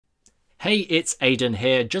Hey, it's Aidan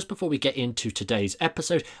here. Just before we get into today's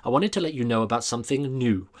episode, I wanted to let you know about something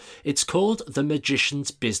new. It's called the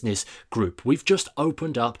Magician's Business Group. We've just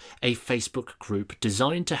opened up a Facebook group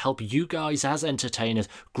designed to help you guys as entertainers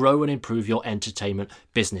grow and improve your entertainment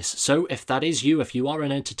business. So if that is you, if you are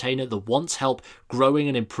an entertainer that wants help growing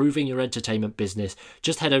and improving your entertainment business,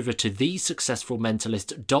 just head over to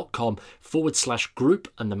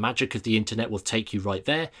thesuccessfulmentalist.com/group and the magic of the internet will take you right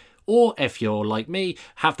there. Or if you're like me,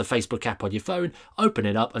 have the Facebook app on your phone, open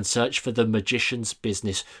it up and search for the Magician's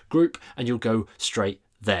Business Group and you'll go straight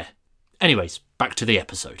there. Anyways, back to the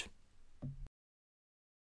episode.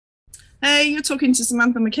 Hey, you're talking to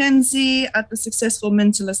Cemanthe McKenzie at the Successful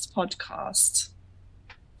Mentalist podcast.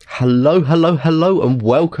 Hello, and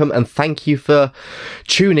welcome, and thank you for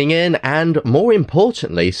tuning in, and more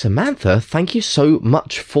importantly, Cemanthe, thank you so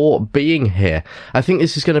much for being here. I think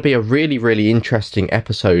this is going to be a really, really interesting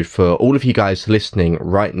episode for all of you guys listening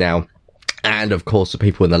right now. And of course, the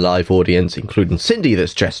people in the live audience, including Cindy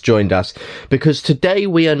that's just joined us, because today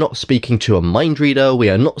we are not speaking to a mind reader, we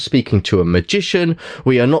are not speaking to a magician,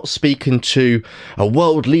 we are not speaking to a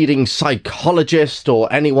world-leading psychologist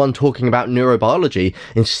or anyone talking about neurobiology.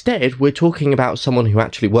 Instead, we're talking about someone who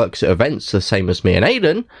actually works at events the same as me and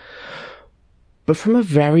Aidan, but from a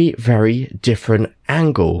very, very different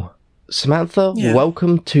angle. Cemanthe,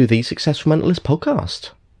 Welcome to the Successful Mentalist podcast.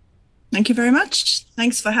 Thank you very much.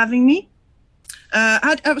 Thanks for having me.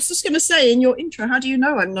 I was just going to say in your intro, how do you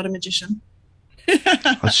know I'm not a magician?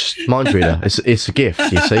 It's just mind reader. It's a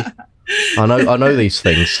gift, you see. I know these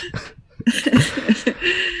things.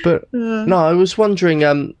 But no, I was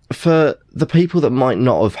wondering, for the people that might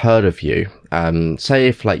not have heard of you, say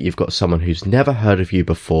if like you've got someone who's never heard of you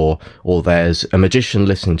before, or there's a magician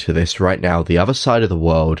listening to this right now, the other side of the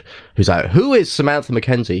world, who's like, who is Cemanthe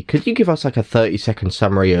McKenzie? Could you give us like a 30-second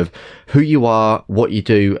summary of who you are, what you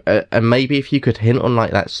do, and maybe if you could hint on like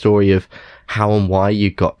that story of how and why you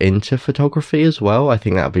got into photography as well? I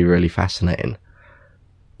think that would be really fascinating.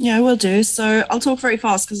 Yeah, I will do. So I'll talk very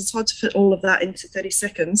fast because it's hard to fit all of that into 30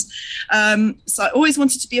 seconds. So I always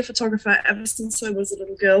wanted to be a photographer ever since I was a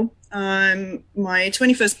little girl. My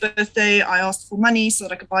 21st birthday, I asked for money so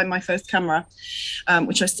that I could buy my first camera,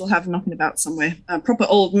 which I still have knocking about somewhere. Proper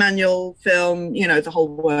old manual film, you know, the whole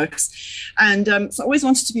works. And so I always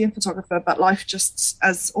wanted to be a photographer, but life just,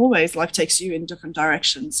 as always, life takes you in different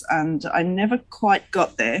directions. And I never quite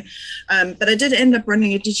got there. But I did end up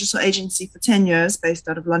running a digital agency for 10 years based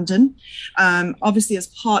out of London. Obviously, as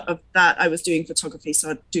part of that, I was doing photography.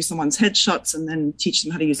 So I'd do someone's headshots and then teach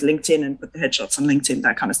them how to use LinkedIn and put the headshots on LinkedIn,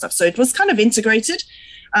 that kind of stuff. So it was kind of integrated,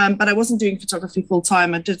 but I wasn't doing photography full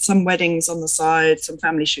time. I did some weddings on the side, some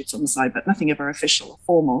family shoots on the side, but nothing ever official or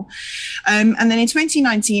formal. And then in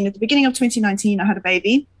 2019, at the beginning of 2019, I had a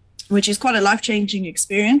baby, which is quite a life-changing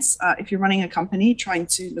experience if you're running a company, trying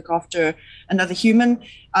to look after another human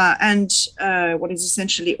and what is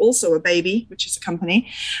essentially also a baby, which is a company.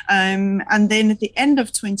 And then at the end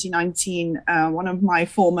of 2019, one of my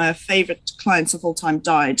former favorite clients of all time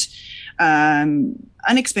died.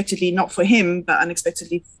 Unexpectedly, not for him, but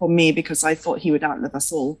unexpectedly for me, because I thought he would outlive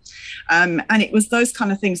us all. And it was those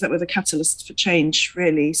kind of things that were the catalyst for change,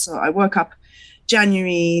 really. So I woke up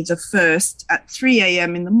January the 1st at 3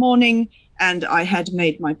 a.m. in the morning, and I had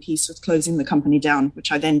made my peace with closing the company down,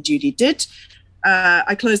 which I then duly did.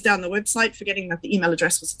 I closed down the website, forgetting that the email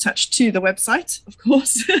address was attached to the website, of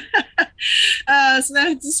course. So then I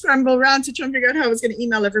had to scramble around to try and figure out how I was going to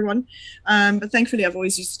email everyone. But thankfully, I've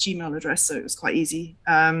always used a Gmail address, so it was quite easy.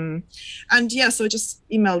 So I just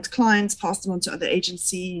emailed clients, passed them on to other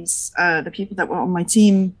agencies. The people that were on my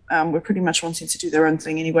team were pretty much wanting to do their own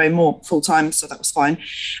thing anyway, more full-time, so that was fine.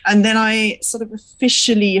 And then I sort of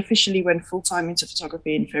officially went full-time into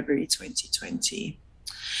photography in February 2020.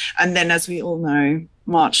 And then, as we all know,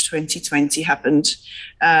 March 2020 happened.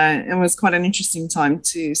 It was quite an interesting time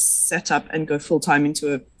to set up and go full-time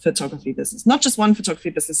into a photography business. Not just one photography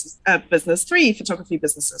business, 3 photography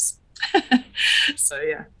businesses. So,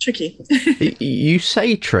 yeah, tricky. You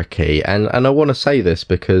say tricky, and I want to say this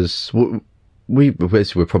because we're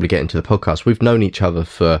probably getting to the podcast. We've known each other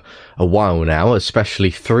for a while now, especially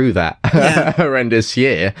through that horrendous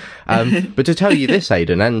year. But to tell you this,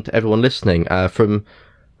 Aidan, and everyone listening, from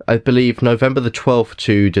I believe November the 12th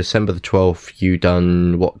to December the 12th, you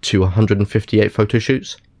done, 258 photo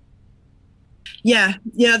shoots? Yeah,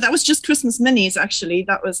 that was just Christmas minis, actually.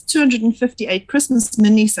 That was 258 Christmas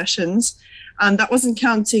mini sessions. And that wasn't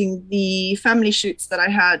counting the family shoots that I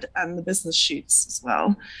had and the business shoots as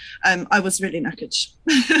well. I was really knackered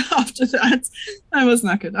after that. I was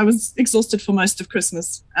knackered. I was exhausted for most of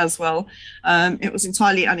Christmas as well. It was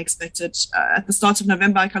entirely unexpected. At the start of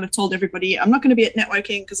November, I kind of told everybody, I'm not going to be at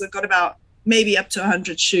networking because I've got about maybe up to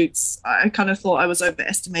 100 shoots. I kind of thought I was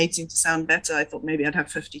overestimating to sound better. I thought maybe I'd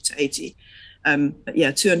have 50 to 80. But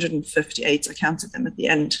yeah, 258, I counted them at the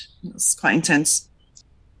end. It was quite intense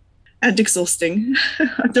and exhausting.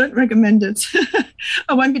 I don't recommend it.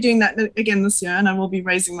 I won't be doing that again this year, and I will be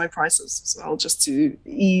raising my prices as well, just to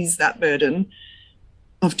ease that burden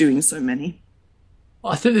of doing so many.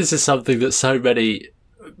 I think this is something that so many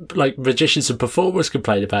like magicians and performers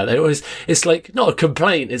complain about. It's like not a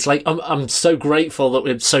complaint. It's like I'm so grateful that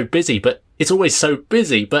we're so busy, but it's always so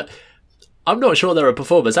busy. But I'm not sure there are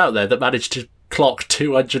performers out there that manage to clock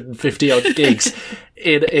 250 odd gigs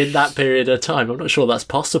in that period of time. I'm not sure that's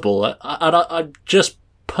possible. And I'm just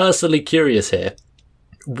personally curious here.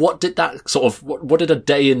 What did that what did a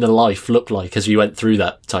day in the life look like as you went through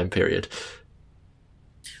that time period?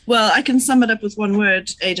 Well, I can sum it up with one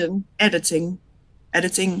word, Aidan: editing.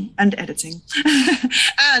 Editing. And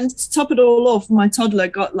to top it all off, my toddler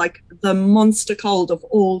got like the monster cold of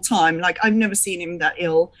all time. Like, I've never seen him that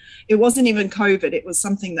ill. It wasn't even COVID. It was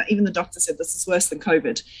something that even the doctor said this is worse than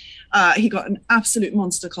COVID. He got an absolute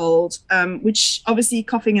monster cold, which obviously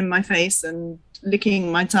coughing in my face and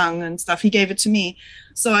licking my tongue and stuff, he gave it to me.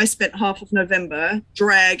 So I spent half of November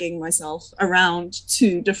dragging myself around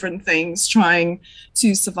 2 different things, trying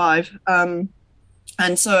to survive. And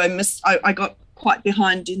so I got quite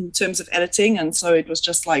behind in terms of editing, and so it was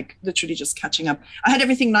just like literally just catching up. I had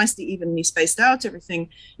everything nicely evenly spaced out, everything,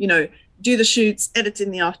 do the shoots, edit in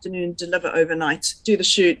the afternoon, deliver overnight, do the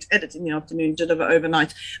shoot, edit in the afternoon, deliver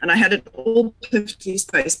overnight, and I had it all perfectly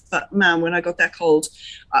spaced. But man, when I got that cold,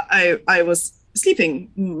 I was sleeping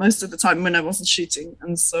most of the time when I wasn't shooting,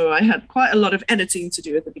 and so I had quite a lot of editing to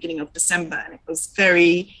do at the beginning of December, and it was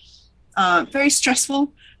very very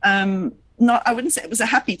stressful. I wouldn't say it was a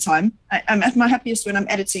happy time. I'm at my happiest when I'm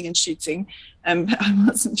editing and shooting. I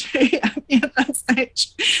wasn't very happy at that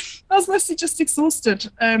stage. I was mostly just exhausted.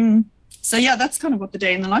 So yeah, that's kind of what the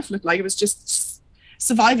day in the life looked like. It was just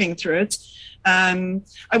surviving through it. I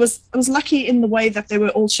was lucky in the way that they were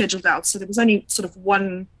all scheduled out. So there was only sort of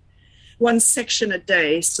one section a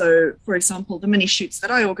day. So for example, the mini shoots that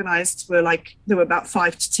I organized there were about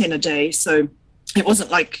 5 to 10 a day. So it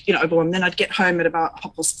wasn't like, overwhelmed. Then I'd get home at about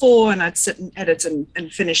 4:30 and I'd sit and edit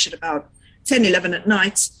and finish at about 10, 11 at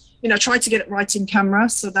night. Try to get it right in camera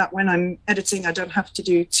so that when I'm editing, I don't have to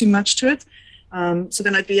do too much to it. So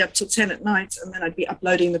then I'd be up till 10 at night, and then I'd be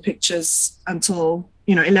uploading the pictures until,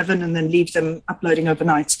 11, and then leave them uploading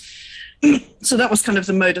overnight. So that was kind of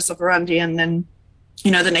the modus operandi. And then,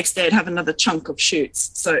 the next day I'd have another chunk of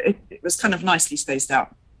shoots. So it was kind of nicely spaced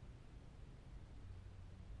out.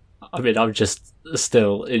 I mean, I'm just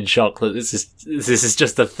still in shock that this is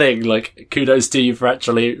just a thing. Like, kudos to you for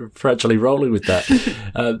actually rolling with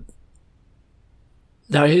that.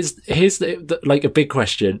 Now, here's a big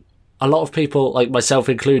question. A lot of people, like myself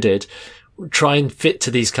included, try and fit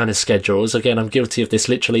to these kind of schedules. Again, I'm guilty of this.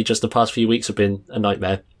 Literally, just the past few weeks have been a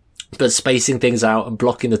nightmare. But spacing things out and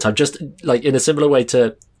blocking the time, just like in a similar way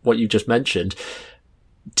to what you just mentioned.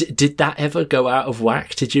 Did that ever go out of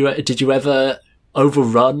whack? Did you ever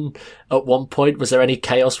overrun at one point? Was there any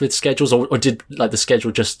chaos with schedules, or did the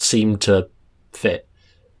schedule just seem to fit?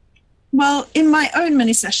 Well, in my own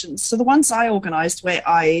mini sessions, so the ones I organized where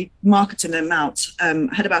I marketed them out, I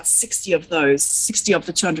had about 60 of those. 60 of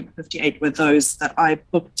the 258 were those that I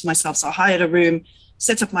booked myself. So I hired a room,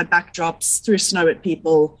 set up my backdrops, threw snow at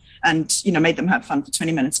people, and made them have fun for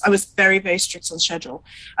 20 minutes. I was very, very strict on schedule.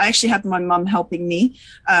 I actually had my mum helping me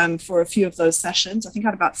for a few of those sessions. I think I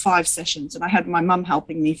had about 5 sessions, and I had my mum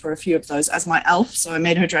helping me for a few of those as my elf. So I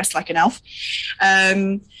made her dress like an elf.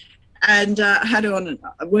 And had her on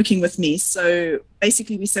working with me. So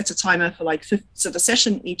basically we set a timer for so the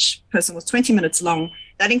session, each person was 20 minutes long.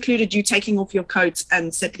 That included you taking off your coat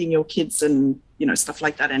and settling your kids and, stuff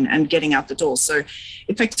like that, and getting out the door. So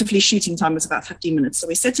effectively shooting time was about 15 minutes. So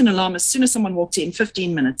we set an alarm as soon as someone walked in,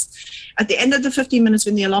 15 minutes. At the end of the 15 minutes,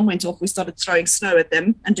 when the alarm went off, we started throwing snow at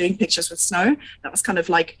them and doing pictures with snow. That was kind of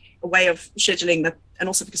like a way of scheduling that. And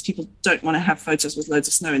also because people don't want to have photos with loads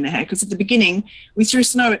of snow in their hair. Because at the beginning, we threw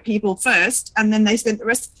snow at people first, and then they spent the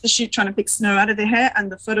rest of the shoot trying to pick snow out of their hair.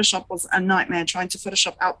 And the Photoshop was a nightmare, trying to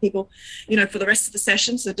Photoshop out people, for the rest of the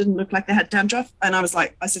session, so it didn't look like they had dandruff. And I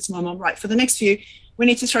said to my mom, right, for the next few, we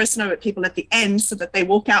need to throw snow at people at the end so that they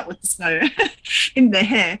walk out with the snow in their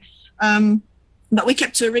hair. But we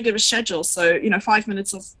kept to a rigorous schedule. So, 5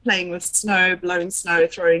 minutes of playing with snow, blowing snow,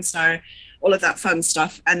 throwing snow, all of that fun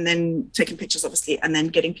stuff, and then taking pictures, obviously, and then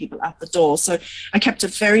getting people out the door. So I kept a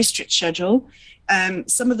very strict schedule.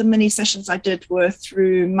 Some of the mini sessions I did were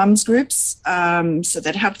through mums groups. So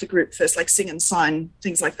they'd have the group first, like sing and sign,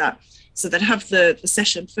 things like that. So they'd have the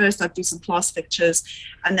session first, I'd do some class pictures,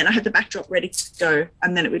 and then I had the backdrop ready to go.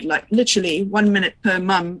 And then it would like literally 1 minute per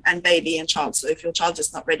mum and baby and child. So if your child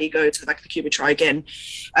is not ready, go to the back of the queue and try again.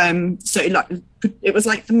 So it was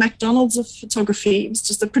like the McDonald's of photography. It was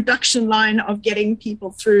just a production line of getting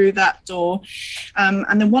people through that door.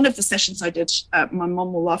 And then one of the sessions I did, my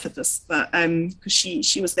mom will laugh at this, but because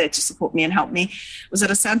she was there to support me and help me, was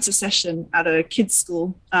at a Santa session at a kids'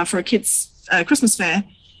 school for a kids' Christmas fair.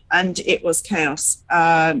 And it was chaos.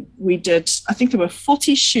 We did, I think there were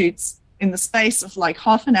 40 shoots in the space of like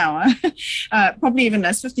half an hour, probably even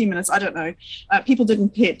less, 15 minutes, I don't know. People didn't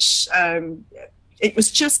pitch. It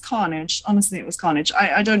was just carnage. Honestly, it was carnage.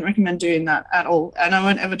 I don't recommend doing that at all, and I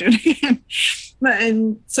won't ever do it again.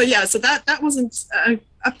 So that wasn't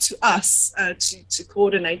up to us to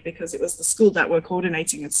coordinate, because it was the school that were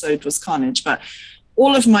coordinating it, so it was carnage. But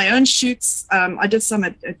all of my own shoots, I did some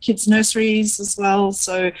at kids' nurseries as well.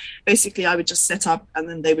 So basically I would just set up, and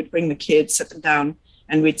then they would bring the kids, set them down,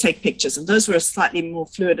 and we'd take pictures. And those were slightly more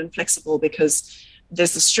fluid and flexible, because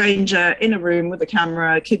there's a stranger in a room with a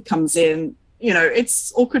camera, a kid comes in,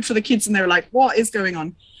 it's awkward for the kids, and they're like, what is going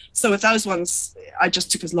on? So with those ones, I just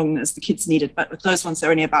took as long as the kids needed. But with those ones,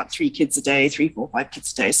 they're only about 3 kids a day, 3, 4, 5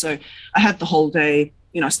 kids a day. So I had the whole day.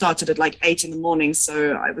 I started at like 8 in the morning,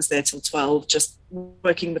 so I was there till 12, just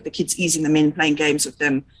working with the kids, easing them in, playing games with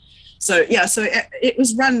them. So it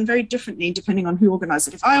was run very differently depending on who organized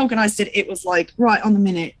it. If I organized it, it was like right on the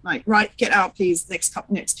minute, like right, get out please,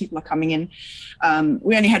 next people are coming in.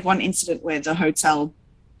 We only had one incident where the hotel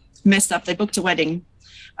messed up. They booked a wedding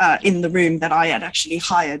in the room that I had actually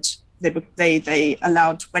hired. They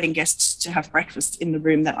allowed wedding guests to have breakfast in the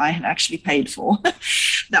room that I had actually paid for.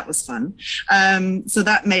 That was fun. So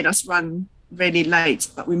that made us run really late,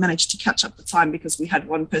 but we managed to catch up the time because we had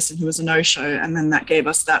one person who was a no-show, and then that gave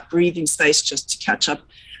us that breathing space just to catch up.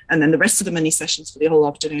 And then the rest of the mini sessions for the whole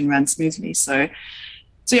afternoon ran smoothly. So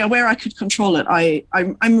yeah, where I could control it,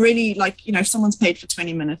 I'm really like, if someone's paid for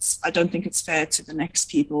 20 minutes, I don't think it's fair to the next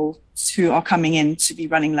people who are coming in to be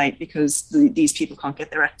running late because these people can't get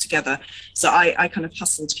their act together. So I kind of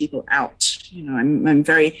hustled people out.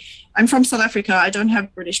 I'm from South Africa. I don't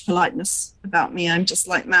have British politeness about me. I'm just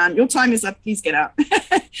like, man, your time is up. Please get out.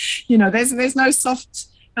 There's no soft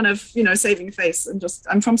kind of, saving face. And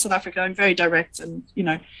I'm from South Africa. I'm very direct, and,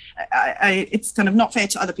 it's kind of not fair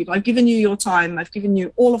to other people. I've given you your time. I've given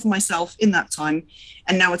you all of myself in that time.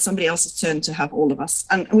 And now it's somebody else's turn to have all of us.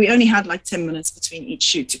 And we only had like 10 minutes between each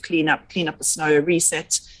shoot to clean up the snow,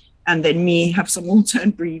 reset, and then me have some water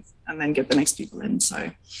and breathe, and then get the next people in. So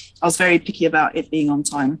I was very picky about it being on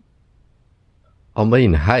time. I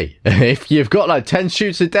mean, hey, if you've got like 10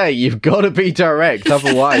 shoots a day, you've got to be direct.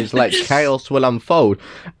 Otherwise, like, chaos will unfold.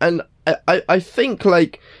 And I think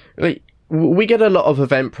like we get a lot of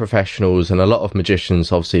event professionals and a lot of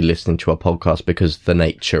magicians obviously listening to our podcast because of the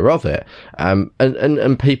nature of it.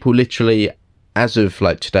 And people literally, as of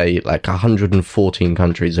like today, like 114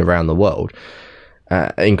 countries around the world,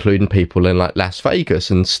 including people in like Las Vegas,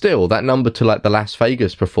 and still that number to like the Las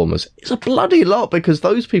Vegas performers is a bloody lot, because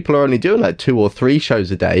those people are only doing like 2 or 3 shows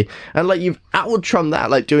a day, and like you've out-trumped that,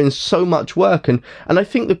 like doing so much work. And I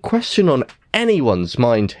think the question on anyone's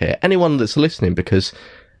mind here, anyone that's listening, because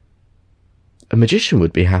a magician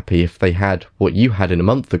would be happy if they had what you had in a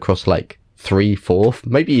month across like 3, 4,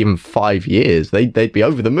 maybe even 5 years. They'd be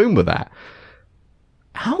over the moon with that.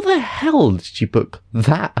 How the hell did you book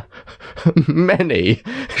that many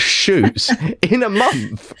shoots in a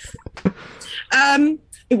month?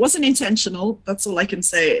 It wasn't intentional. That's all I can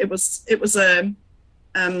say. It's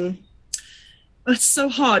so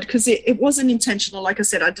hard because it wasn't intentional. Like I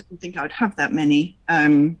said, I didn't think I would have that many.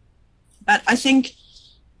 But I think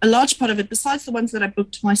a large part of it, besides the ones that I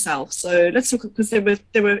booked myself, so let's look, because there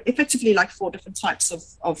were effectively like 4 different types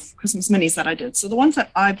of Christmas minis that I did. So the ones that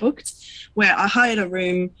I booked, where I hired a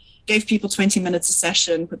room, gave people 20 minutes a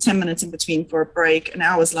session, put 10 minutes in between for a break, an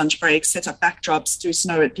hour's lunch break, set up backdrops, threw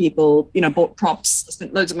snow at people, bought props. I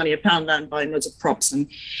spent loads of money at Poundland buying loads of props and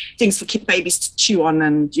things for babies to chew on,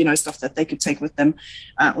 and, stuff that they could take with them,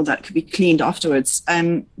 or that could be cleaned afterwards.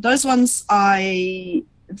 Those ones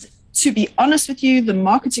to be honest with you, the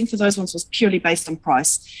marketing for those ones was purely based on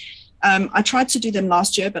price. I tried to do them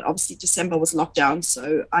last year, but obviously December was locked down,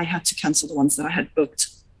 so I had to cancel the ones that I had booked.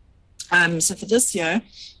 So for this year,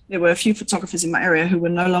 there were a few photographers in my area who were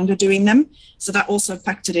no longer doing them. So that also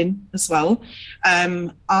factored in as well.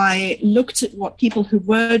 I looked at what people who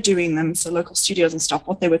were doing them, so local studios and stuff,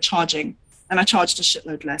 what they were charging. And I charged a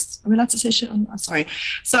shitload less. Are we allowed to say shit? I'm sorry.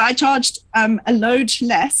 So I charged a load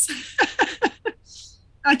less.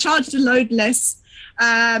 I charged a load less.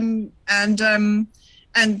 And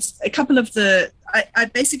a couple of I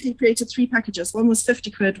basically created 3 packages. One was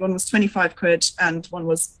 50 quid, one was 25 quid, and one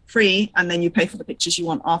was free. And then you pay for the pictures you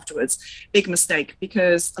want afterwards. Big mistake,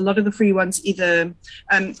 because a lot of the free ones either,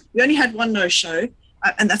 we only had one no-show.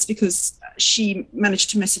 And that's because she managed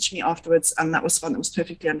to message me afterwards, and that was fun. That was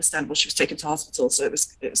perfectly understandable. She was taken to hospital, so it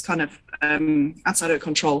was kind of outside her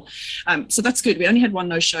control. So that's good. We only had one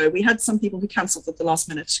no-show. We had some people who cancelled at the last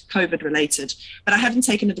minute, COVID related, but I hadn't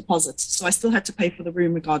taken a deposit, so I still had to pay for the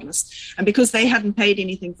room regardless. And because they hadn't paid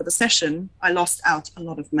anything for the session, I lost out a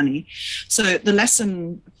lot of money. So the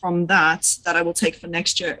lesson from that I will take for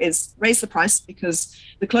next year is raise the price, because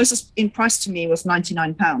the closest in price to me was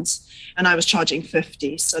 £99, and I was charging 50.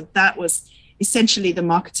 So that was essentially the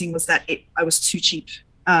marketing, was that I was too cheap.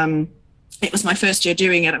 It was my first year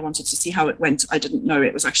doing it. I wanted to see how it went. I didn't know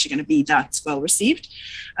it was actually going to be that well received.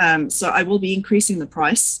 So I will be increasing the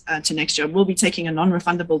price to next year. I will be taking a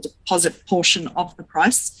non-refundable deposit portion of the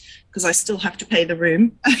price, because I still have to pay the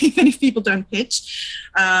room, even if people don't pitch.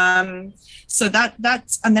 So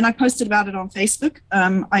that's, and then I posted about it on Facebook.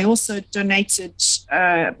 I also donated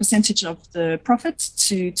a percentage of the profit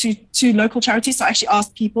to local charities. So I actually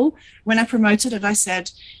asked people when I promoted it, I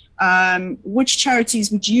said, which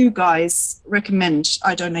charities would you guys recommend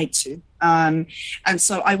I donate to? And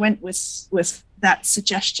so I went with that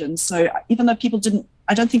suggestion. So even though people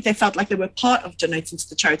I don't think they felt like they were part of donating to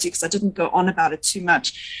the charity, because I didn't go on about it too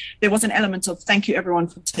much. There was an element of thank you everyone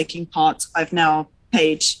for taking part. I've now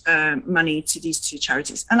paid money to these 2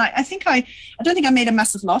 charities. And I don't think I made a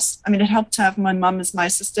massive loss. I mean, it helped to have my mum as my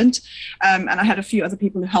assistant. And I had a few other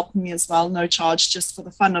people who helped me as well, no charge, just for the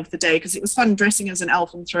fun of the day, because it was fun dressing as an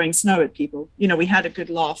elf and throwing snow at people. You know, we had a good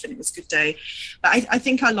laugh and it was a good day. But I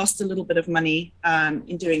think I lost a little bit of money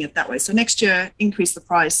in doing it that way. So next year, increase the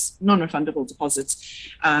price, non-refundable deposits.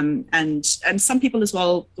 And some people as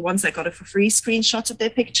well, the ones that got it for free, screenshotted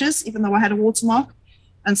their pictures, even though I had a watermark.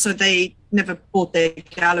 And so they never bought their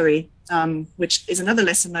gallery, which is another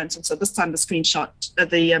lesson learned. And so this time the screenshot,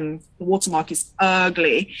 the watermark is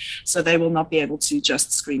ugly, so they will not be able to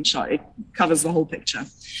just screenshot. It covers the whole picture.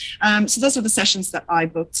 So those were the sessions that I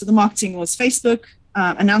booked. So the marketing was Facebook,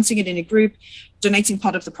 announcing it in a group, donating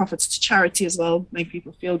part of the profits to charity as well, make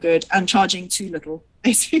people feel good, and charging too little.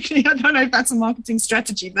 Basically, I don't know if that's a marketing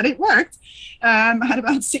strategy, but it worked. I had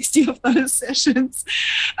about 60 of those sessions.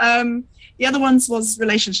 The other ones was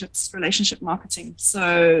relationship marketing.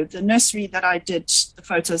 So the nursery that I did the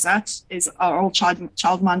photos at is our old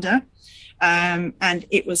childminder. And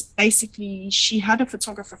it was basically, she had a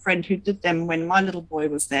photographer friend who did them when my little boy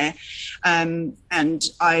was there. And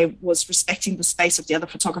I was respecting the space of the other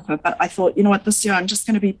photographer, but I thought, you know what, this year I'm just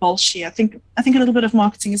going to be bolshy. I think a little bit of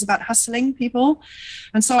marketing is about hustling people.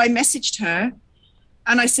 And so I messaged her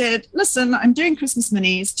and I said, listen, I'm doing Christmas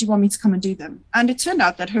minis. Do you want me to come and do them? And it turned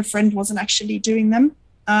out that her friend wasn't actually doing them.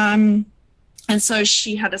 And so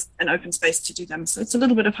she had an open space to do them. So it's a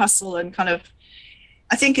little bit of hustle and kind of,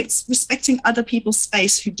 I think it's respecting other people's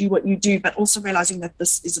space who do what you do, but also realizing that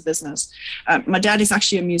this is a business. My dad is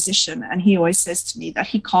actually a musician, and he always says to me that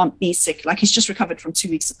he can't be sick. Like, he's just recovered from 2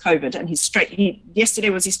 weeks of COVID, and he's straight. Yesterday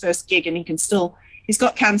was his first gig, and he's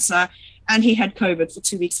got cancer, and he had COVID for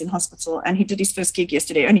 2 weeks in hospital, and he did his first gig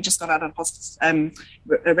yesterday. Only just got out of hospital,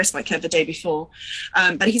 respite care the day before.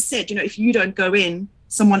 But he said, you know, if you don't go in,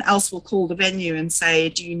 someone else will call the venue and say,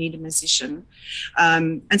 do you need a musician?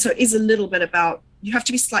 And so it is a little bit about, you have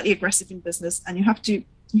to be slightly aggressive in business, and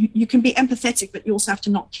you can be empathetic, but you also have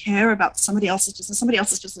to not care about somebody else's business. Somebody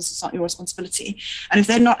else's business is not your responsibility. And if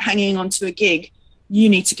they're not hanging on to a gig, you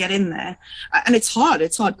need to get in there. And it's hard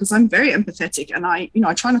because I'm very empathetic, and I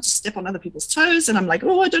try not to step on other people's toes, and I'm like,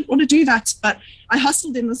 oh, I don't want to do that. But I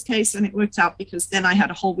hustled in this case, and it worked out, because then I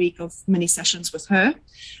had a whole week of mini sessions with her.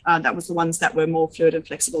 That was the ones that were more fluid and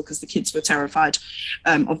flexible, because the kids were terrified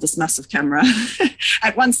of this massive camera.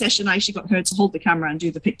 At one session, I actually got her to hold the camera and do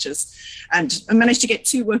the pictures, and I managed to get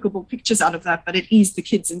 2 workable pictures out of that, but it eased the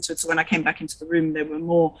kids into it. So when I came back into the room, they were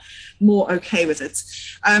more okay with it.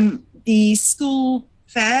 The school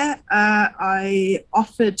fair, I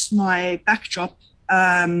offered my backdrop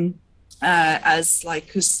as like,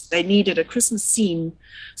 because they needed a Christmas scene,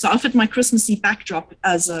 so I offered my Christmassy backdrop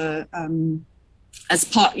as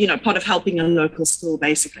part of helping a local school,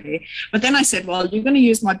 basically. But then I said, well, you're going to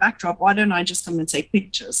use my backdrop, why don't I just come and take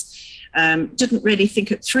pictures? Didn't really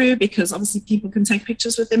think it through, because obviously people can take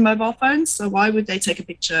pictures with their mobile phones. So why would they take a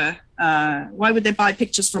picture? Why would they buy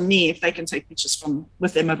pictures from me if they can take pictures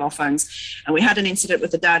with their mobile phones? And we had an incident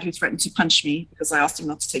with a dad who threatened to punch me because I asked him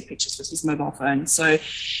not to take pictures with his mobile phone. So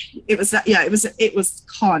it was that. Yeah, it was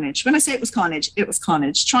carnage. When I say it was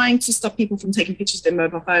carnage. Trying to stop people from taking pictures of their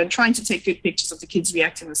mobile phone, trying to take good pictures of the kids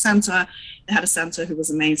reacting with Santa. They had a Santa who was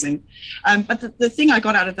amazing. But the thing I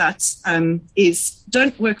got out of that is,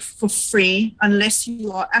 don't work for free unless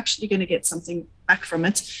you are actually going to get something back from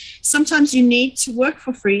it. Sometimes you need to work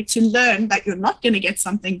for free to learn that you're not going to get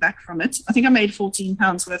something back from it. I think I made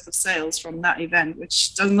 £14 worth of sales from that event,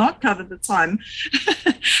 which does not cover the time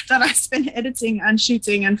that I spent editing and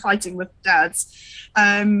shooting and fighting with dads.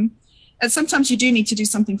 And sometimes you do need to do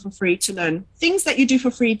something for free to learn. Things that you do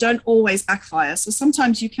for free don't always backfire. So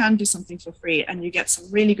sometimes you can do something for free and you get some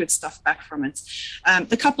really good stuff back from it.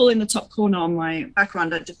 The couple in the top corner on my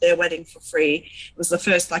background, I did their wedding for free. It was the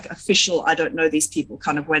first official, I don't know these people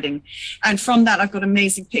kind of wedding. And from that, I've got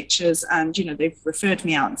amazing pictures, and, they've referred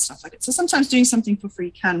me out and stuff like it. So sometimes doing something for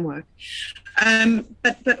free can work.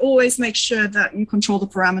 But always make sure that you control the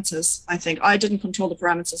parameters. I think I didn't control the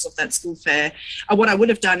parameters of that school fair. What I would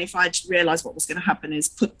have done if I'd realized what was going to happen is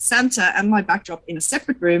put Santa and my backdrop in a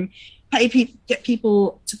separate room, get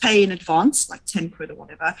people to pay in advance, like 10 quid or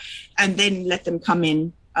whatever, and then let them come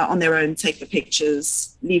in on their own, take the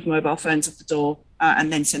pictures, leave mobile phones at the door,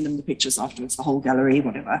 and then send them the pictures afterwards, the whole gallery,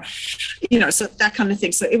 whatever, so that kind of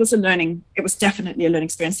thing. So it was definitely a learning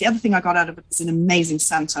experience. The other thing I got out of it was an amazing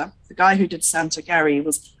Santa. The guy who did Santa, Gary,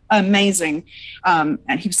 was amazing.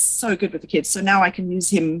 And he was so good with the kids. So now I can use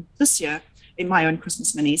him this year in my own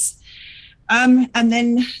Christmas minis. And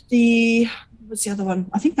then what was the other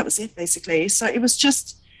one? I think that was it, basically. So it was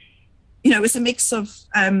just, it was a mix of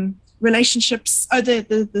relationships.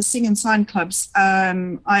 The sing and sign clubs.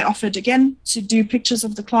 I offered again to do pictures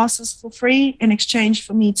of the classes for free in exchange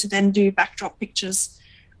for me to then do backdrop pictures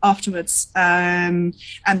afterwards. And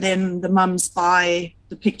then the mums buy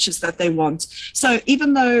the pictures that they want. So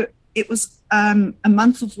even though it was a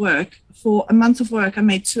month of work, I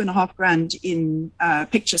made $2,500 in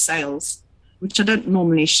picture sales, which I don't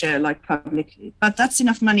normally share publicly, but that's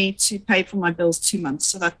enough money to pay for my bills 2 months.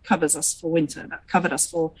 So that covers us for winter. That covered us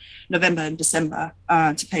for November and December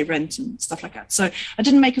to pay rent and stuff like that. So I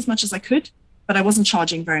didn't make as much as I could, but I wasn't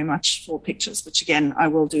charging very much for pictures, which again, I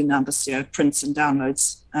will do now this year, prints and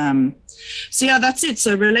downloads. So yeah, that's it.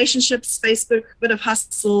 So relationships, Facebook, bit of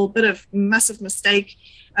hustle, bit of massive mistake.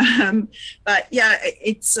 But yeah,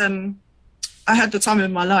 it's, I had the time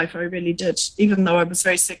of my life. I really did, even though I was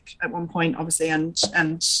very sick at one point, obviously, and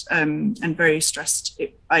very stressed.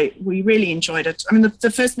 We really enjoyed it. I mean,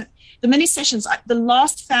 the mini sessions, the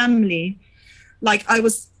last family, I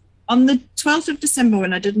was on the 12th of December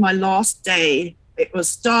when I did my last day. It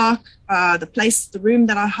was dark. The room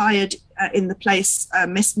that I hired in the place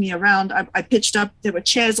messed me around. I pitched up. There were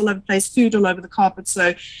chairs all over the place, food all over the carpet.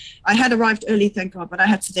 So I had arrived early, thank God, but I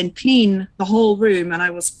had to then clean the whole room, and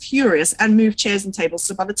I was furious, and move chairs and tables.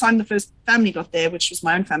 So by the time the first family got there, which was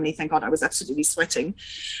my own family, thank God, I was absolutely sweating.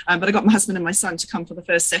 But I got my husband and my son to come for the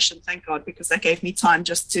first session, thank God, because that gave me time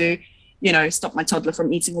just to stop my toddler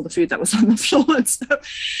from eating all the food that was on the floor and stuff.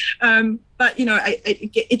 But,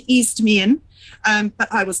 it eased me in. But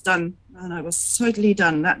I was done, and I was totally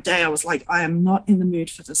done. That day I was like, I am not in the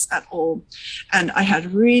mood for this at all. And I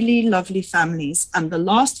had really lovely families. And the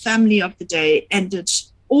last family of the day ended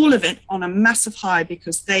all of it on a massive high,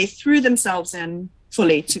 because they threw themselves in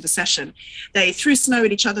fully to the session. They threw snow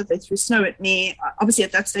at each other. They threw snow at me. Obviously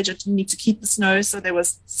at that stage I didn't need to keep the snow. So there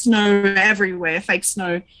was snow everywhere, fake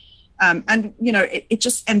snow. And, it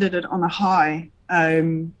just ended it on a high.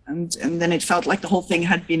 And then it felt like the whole thing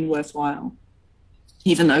had been worthwhile,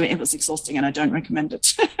 even though it was exhausting, and I don't recommend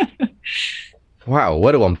it. Wow,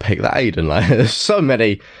 where do one pick that, Aidan? There's so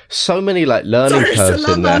many learning curves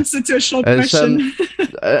in there. Answer to a short question.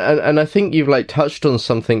 And I think you've touched on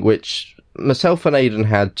something which myself and Aidan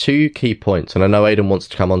had two key points, and I know Aidan wants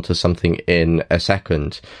to come onto something in a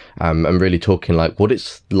second. And really talking what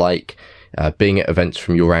it's like being at events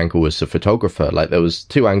from your angle as a photographer. There was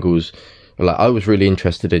two angles. I was really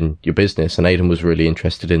interested in your business, and Aidan was really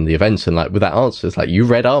interested in the events. And with that answer, it's you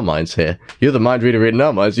read our minds here. You're the mind reader reading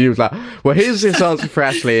our minds. You was well, here's this answer for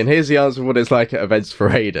Ashley, and here's the answer for what it's like at events for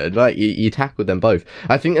Aidan. You tackled them both.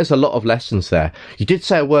 I think there's a lot of lessons there. You did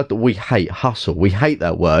say a word that we hate, hustle. We hate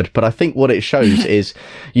that word, but I think what it shows is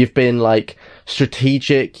you've been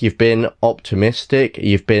strategic. You've been optimistic.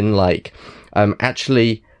 You've been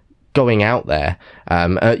actually going out there.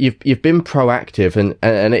 You've been proactive,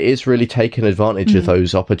 and it is really taking advantage of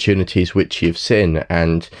those opportunities which you've seen.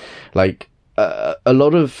 And like a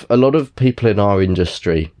lot of people in our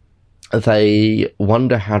industry, they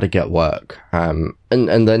wonder how to get work, and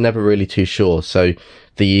they're never really too sure. So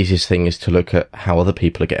the easiest thing is to look at how other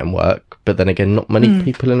people are getting work. But then again, not many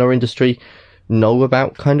people in our industry know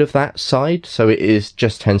about kind of that side. So it is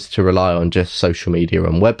just tends to rely on just social media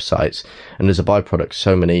and websites. And as a byproduct,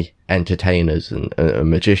 so many entertainers and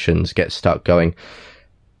magicians get stuck going,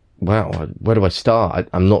 wow, where do I start?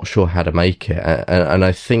 I'm not sure how to make it. And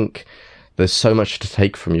I think there's so much to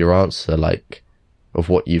take from your answer, like, of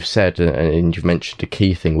what you've said, and you've mentioned a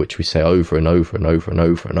key thing which we say over and over and over and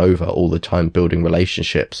over and over all the time: building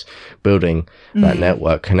relationships, building that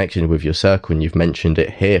network, connecting with your circle. And you've mentioned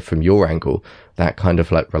it here from your angle, that kind of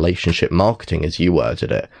like relationship marketing, as you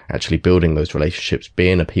worded it, actually building those relationships,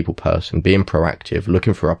 being a people person, being proactive,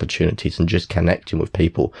 looking for opportunities, and just connecting with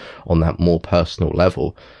people on that more personal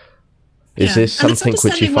level. Is this something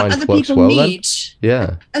which you find works well then?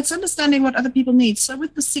 Yeah. It's understanding what other people need. So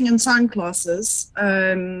with the sing and sign classes,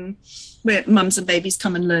 where mums and babies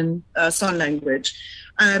come and learn sign language,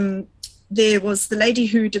 there was the lady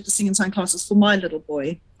who did the sing and sign classes for my little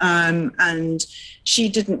boy, and she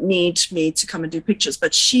didn't need me to come and do pictures,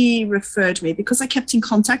 but she referred me because I kept in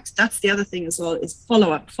contact. That's the other thing as well, is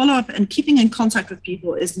follow up, and keeping in contact with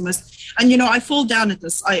people is the most. And, you know, I fall down at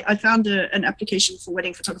this. I found an application for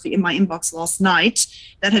wedding photography in my inbox last night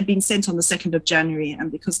that had been sent on the 2nd of January. And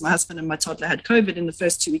because my husband and my toddler had COVID in the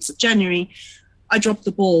first 2 weeks of January, I dropped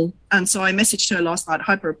the ball. And so I messaged her last night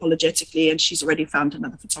hyper apologetically, and she's already found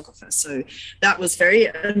another photographer. So that was very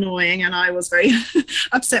annoying, and I was very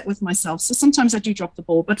upset with myself. So sometimes I do drop the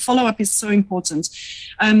ball, but follow up is so important.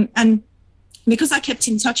 And because I kept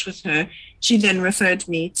in touch with her, she then referred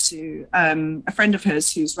me to a friend of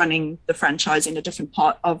hers who's running the franchise in a different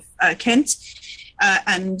part of Kent.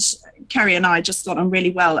 And Carrie and I just got on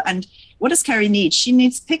really well. And what does Carrie need? She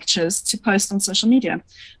needs pictures to post on social media.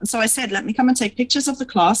 And so I said, let me come and take pictures of the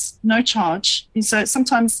class, no charge. And so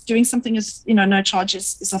sometimes doing something is, you know, no charge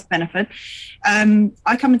is of benefit.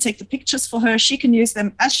 I come and take the pictures for her. She can use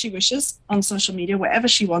them as she wishes on social media, wherever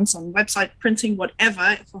she wants, on website, printing,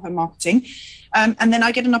 whatever, for her marketing. And then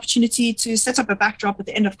I get an opportunity to set up a backdrop at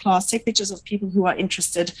the end of class, take pictures of people who are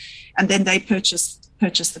interested, and then they purchase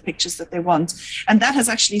the pictures that they want. And that has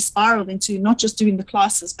actually spiraled into not just doing the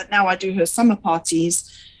classes, but now I do her summer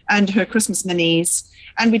parties and her Christmas minis.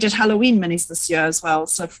 And we did Halloween minis this year as well.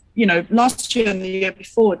 So, you know, last year and the year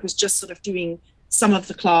before, it was just sort of doing some of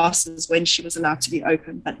the classes when she was allowed to be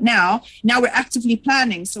open. But now we're actively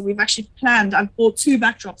planning. So we've actually planned, I've bought 2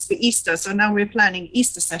 backdrops for Easter. So now we're planning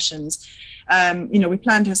Easter sessions. You know, we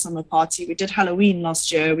planned her summer party. We did Halloween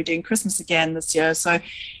last year. We're doing Christmas again this year. So,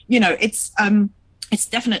 you know, it's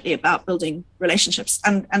definitely about building relationships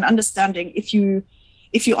and understanding if you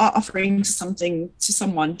are offering something to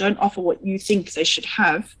someone, don't offer what you think they should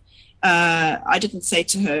have. I didn't say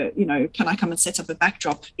to her, you know, can I come and set up a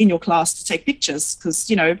backdrop in your class to take pictures? Because,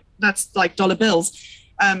 you know, that's like dollar bills.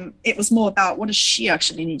 It was more about what does she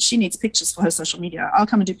actually need? She needs pictures for her social media. I'll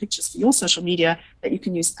come and do pictures for your social media that you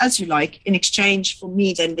can use as you like, in exchange for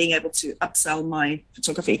me then being able to upsell my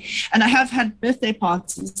photography. And I have had birthday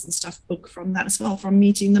parties and stuff booked from that as well, from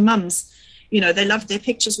meeting the mums. You know, they loved their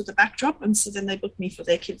pictures with the backdrop, and so then they booked me for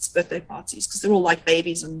their kids' birthday parties because they're all like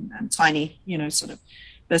babies and tiny, you know, sort of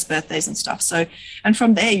first birthdays and stuff. So, and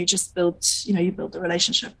from there you just build, you know, you build the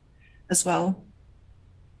relationship as well.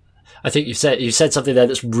 I think you said something there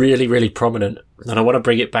that's really, really prominent, and I want to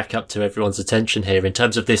bring it back up to everyone's attention here in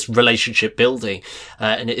terms of this relationship building,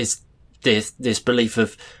 and it is this belief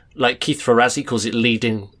of, like Keith Ferrazzi calls it,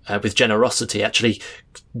 leading with generosity, actually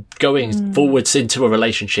going forwards into a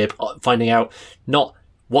relationship, finding out not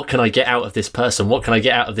what can I get out of this person, what can I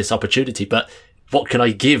get out of this opportunity, but what can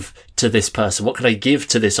I give to this person, what can I give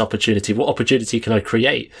to this opportunity, what opportunity can I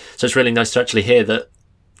create? So it's really nice to actually hear that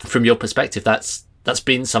from your perspective, that's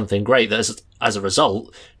been something great that as a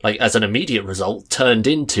result, like as an immediate result, turned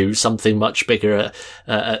into something much bigger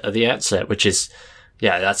at the outset, which is,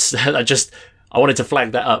 yeah, that's, I wanted to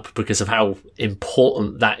flag that up because of how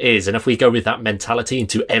important that is. And if we go with that mentality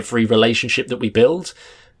into every relationship that we build,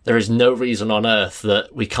 there is no reason on earth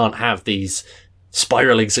that we can't have these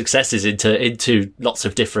spiraling successes into lots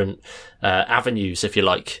of different avenues, if you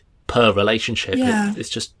like, per relationship. Yeah. It's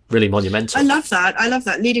just really monumental. I love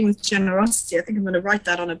that. Leading with generosity. I think I'm going to write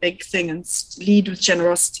that on a big thing and lead with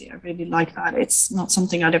generosity. I really like that. It's not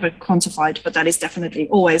something I'd ever quantified, but that is definitely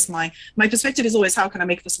always my perspective is always, how can I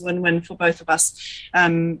make this a win-win for both of us?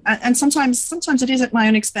 And sometimes it is at my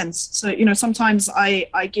own expense. So, sometimes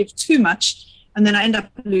I give too much and then I end up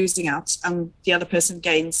losing out and the other person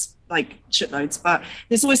gains like shitloads. But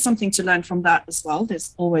there's always something to learn from that as well.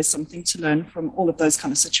 There's always something to learn from all of those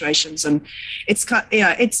kind of situations. And it's kind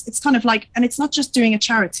of like, and it's not just doing a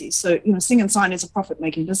charity. So, Sing and Sign is a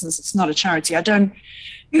profit-making business. It's not a charity. I don't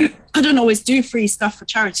always do free stuff for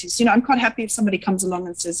charities. I'm quite happy if somebody comes along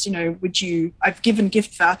and says, I've given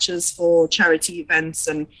gift vouchers for charity events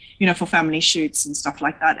and, for family shoots and stuff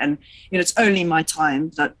like that. And, it's only my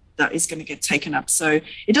time that is going to get taken up. So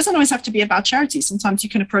it doesn't always have to be about charity. Sometimes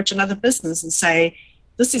you can approach another business and say,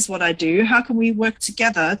 this is what I do. How can we work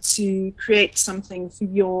together to create something for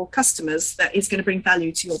your customers that is going to bring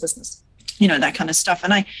value to your business? That kind of stuff.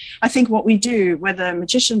 And I think what we do, whether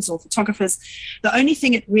magicians or photographers, the only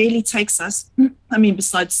thing it really takes us,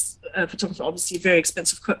 besides photography, obviously very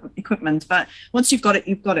expensive equipment, but once you've got it,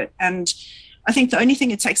 you've got it. And I think the only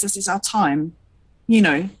thing it takes us is our time,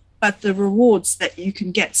 but the rewards that you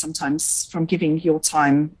can get sometimes from giving your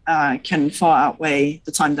time can far outweigh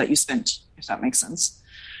the time that you spent, if that makes sense.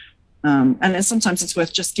 And then sometimes it's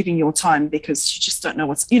worth just giving your time because you just don't know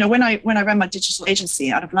what's, when I ran my digital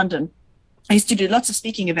agency out of London, I used to do lots of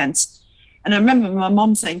speaking events. And I remember my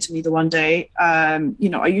mom saying to me the one day, are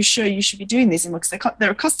you sure you should be doing these? Because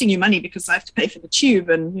they're costing you money because I have to pay for the tube.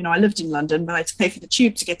 And, I lived in London, but I had to pay for the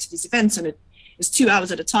tube to get to these events. And it was 2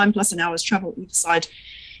 hours at a time, plus an hour's travel either side.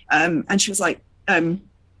 And she was like, are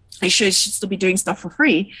you sure you should still be doing stuff for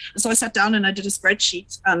free? And so I sat down and I did a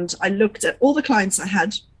spreadsheet and I looked at all the clients I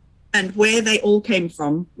had and where they all came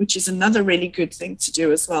from, which is another really good thing to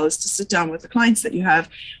do as well, is to sit down with the clients that you have.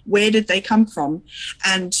 Where did they come from?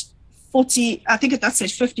 And I think at that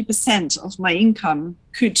stage, 50% of my income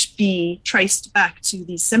could be traced back to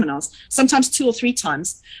these seminars, sometimes 2 or 3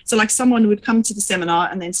 times. So like someone would come to the seminar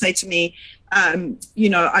and then say to me,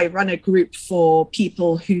 I run a group for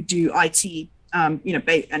people who do IT,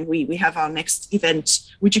 and we have our next event.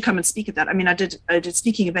 Would you come and speak at that? I did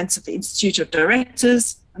speaking events at the Institute of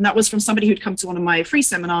Directors, and that was from somebody who'd come to one of my free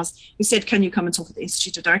seminars who said, can you come and talk at the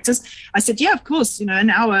Institute of Directors? I said, yeah, of course, an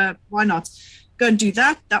hour, why not? Go and do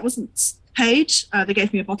that. That wasn't paid. They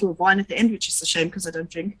gave me a bottle of wine at the end, which is a shame because I don't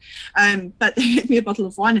drink. But they gave me a bottle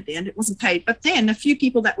of wine at the end. It wasn't paid. But then a few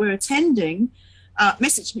people that were attending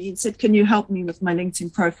messaged me and said, can you help me with my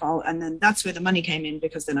LinkedIn profile? And then that's where the money came in,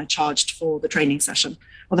 because then I charged for the training session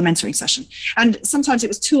or the mentoring session. And sometimes it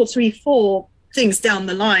was 2 or 3, 4 things down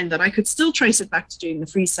the line that I could still trace it back to doing the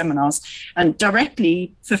free seminars. And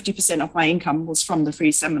directly 50% of my income was from the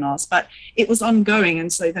free seminars, but it was ongoing.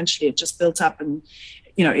 And so eventually it just built up, and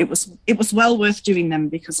it was well worth doing them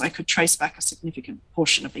because I could trace back a significant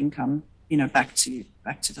portion of income, back to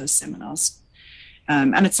those seminars.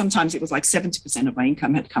 And sometimes it was like 70% of my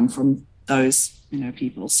income had come from those,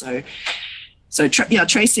 people. So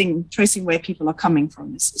tracing where people are coming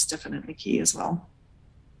from is definitely key as well.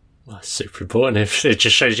 Well, super important. It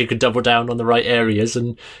just shows you can double down on the right areas,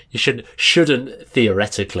 and you shouldn't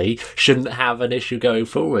theoretically have an issue going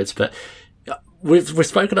forwards. But we've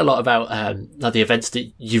spoken a lot about the events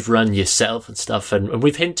that you've run yourself and stuff, and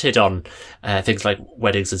we've hinted on things like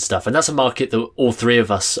weddings and stuff, and that's a market that all 3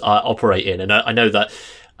 of us operate in. And I know that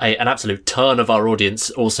an absolute ton of our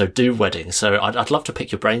audience also do weddings, so I'd love to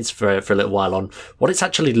pick your brains for a little while on what it's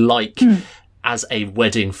actually like as a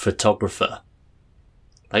wedding photographer.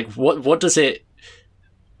 Like, what does it?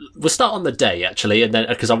 We'll start on the day actually, and then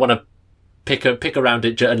because I want to pick around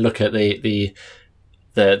it and look at the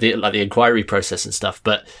inquiry process and stuff.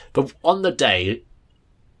 But on the day,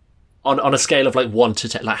 on a scale of like 1 to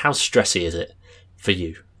 10, like how stressy is it for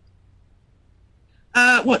you?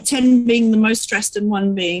 10 being the most stressed and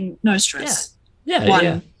 1 being no stress?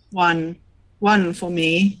 Yeah. One for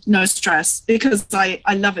me, no stress, because I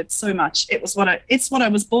love it so much. It's what I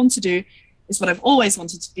was born to do. It's what I've always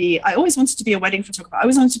wanted to be. I always wanted to be a wedding photographer. I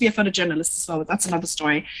always wanted to be a photojournalist as well, but that's another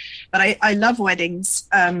story. But I love weddings.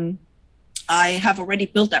 I have already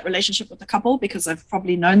built that relationship with the couple because I've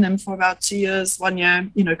probably known them for about 2 years, 1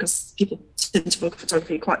 year, because people tend to book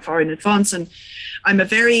photography quite far in advance. And I'm a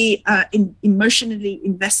very emotionally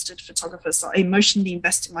invested photographer. So I emotionally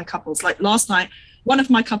invest in my couples. Like last night, one of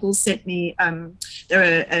my couples sent me,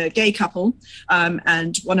 they're a gay couple,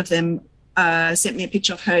 and one of them sent me a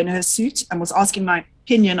picture of her in her suit and was asking my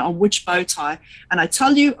opinion on which bow tie. And I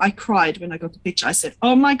tell you, I cried when I got the picture. I said,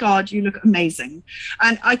 "Oh my God, you look amazing."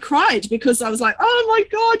 And I cried because I was like, "Oh my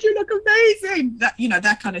God, you look amazing." That,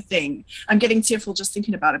 that kind of thing. I'm getting tearful just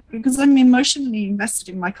thinking about it because I'm emotionally invested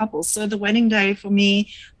in my couple. So the wedding day for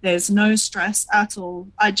me, there's no stress at all.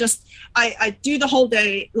 I do the whole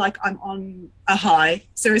day like I'm on a high.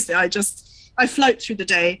 Seriously, I float through the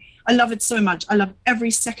day. I love it so much. I love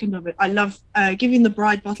every second of it. I love giving the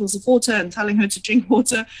bride bottles of water and telling her to drink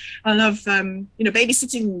water. I love,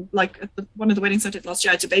 babysitting. Like at one of the weddings I did last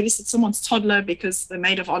year, I had to babysit someone's toddler because the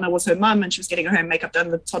maid of honor was her mum and she was getting her hair and makeup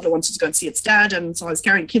done. The toddler wanted to go and see its dad. And so I was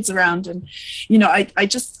carrying kids around. And,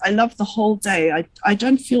 I love the whole day. I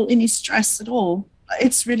don't feel any stress at all.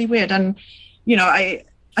 It's really weird. And,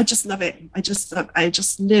 I just love it. I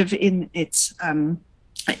just live in it.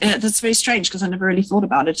 That's very strange because I never really thought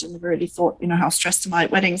about it. I never really thought, how stressed am I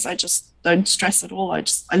at weddings. I just don't stress at all. I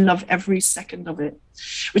love every second of it,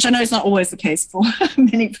 which I know is not always the case for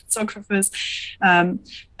many photographers.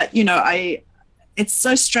 It's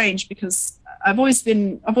so strange because I've always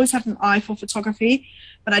had an eye for photography,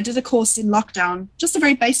 but I did a course in lockdown, just a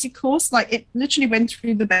very basic course. Like it literally went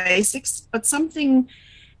through the basics, but something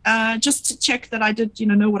just to check that I did,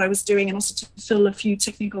 know what I was doing and also to fill a few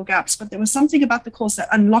technical gaps. But there was something about the course that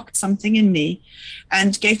unlocked something in me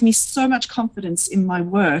and gave me so much confidence in my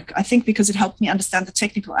work. I think because it helped me understand the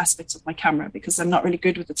technical aspects of my camera, because I'm not really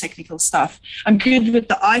good with the technical stuff. I'm good with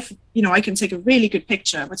the eye. I can take a really good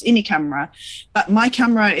picture with any camera, but my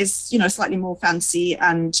camera is, slightly more fancy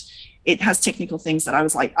and it has technical things that I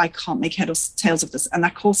was like, I can't make head or tails of this. And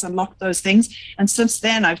that course unlocked those things. And since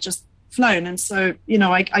then I've just flown. And so,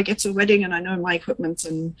 I get to a wedding and I know my equipment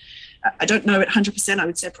and I don't know it 100%. I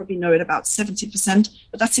would say I probably know it about 70%,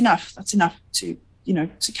 but that's enough. That's enough to,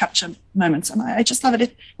 to capture moments. And I just love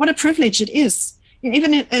it. What a privilege it is.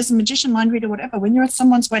 Even as a magician, mind reader, whatever, when you're at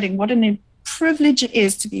someone's wedding, what a privilege it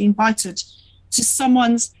is to be invited to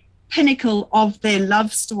someone's pinnacle of their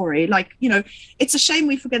love story. Like, it's a shame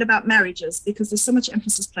we forget about marriages because there's so much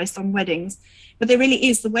emphasis placed on weddings, but there really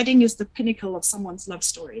is. The wedding is the pinnacle of someone's love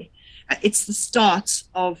story. It's the start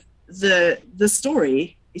of the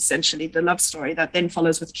story, essentially, the love story that then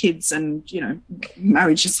follows with kids and,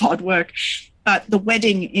 marriage is hard work. But the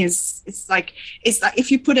wedding it's like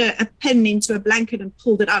if you put a pin into a blanket and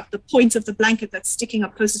pulled it up, the point of the blanket that's sticking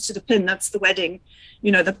up closer to the pin, that's the wedding.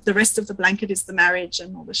 The rest of the blanket is the marriage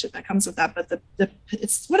and all the shit that comes with that. But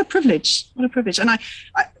it's what a privilege. And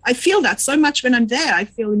I feel that so much when I'm there. I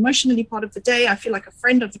feel emotionally part of the day. I feel like a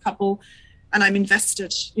friend of the couple. And I'm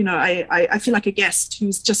invested, I feel like a guest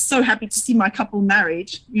who's just so happy to see my couple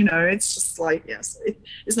married. It's just like, yes,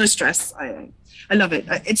 there's no stress. I love it.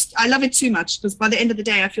 I love it too much because by the end of the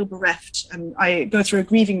day, I feel bereft and I go through a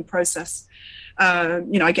grieving process.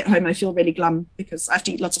 I get home and I feel really glum because I have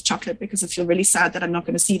to eat lots of chocolate because I feel really sad that I'm not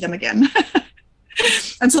going to see them again.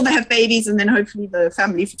 Until they have babies, and then hopefully the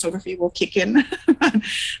family photography will kick in.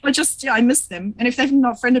 I miss them. And if they've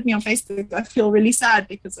not friended me on Facebook, I feel really sad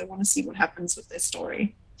because I want to see what happens with their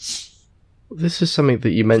story. This is something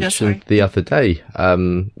that you mentioned the other day.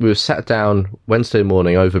 We were sat down Wednesday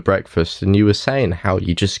morning over breakfast, and you were saying how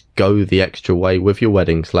you just go the extra way with your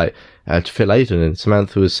weddings, like to Phil Aiden. And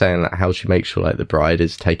Cemanthe was saying that how she makes sure like the bride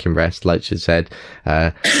is taking rest, like she said,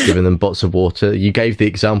 giving them bottles of water. You gave the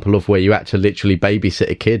example of where you had to literally babysit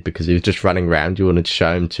a kid because he was just running around. You wanted to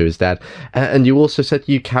show him to his dad, and you also said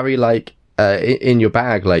you carry like. In your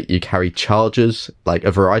bag, like you carry chargers, like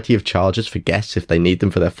a variety of chargers for guests if they need them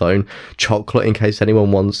for their phone, chocolate in case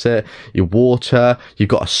anyone wants it, your water, you've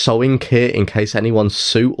got a sewing kit in case anyone's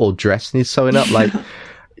suit or dress needs sewing up. Like,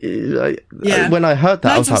 when I heard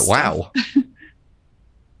that, I was like, wow.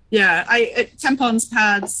 Yeah, tampons,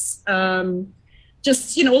 pads,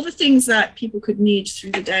 just, all the things that people could need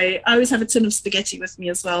through the day. I always have a tin of spaghetti with me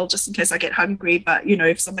as well, just in case I get hungry. But,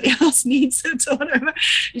 if somebody else needs it or whatever,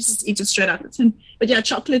 you just eat it straight out the tin. But yeah,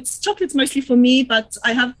 chocolate's mostly for me. But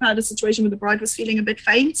I have had a situation where the bride was feeling a bit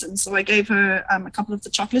faint. And so I gave her a couple of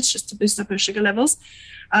the chocolates just to boost up her sugar levels.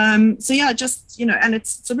 So yeah, just, and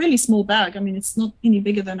it's a really small bag. I mean, it's not any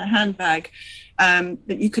bigger than a handbag,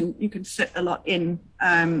 but you can fit a lot in.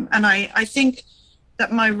 And I think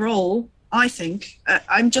that my role, I'm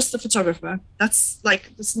just the photographer. This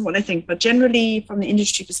is what I think. But generally, from the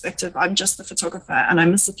industry perspective, I'm just the photographer and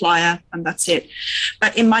I'm a supplier and that's it.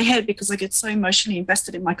 But in my head, because I get so emotionally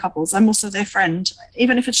invested in my couples, I'm also their friend,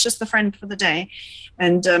 even if it's just the friend for the day.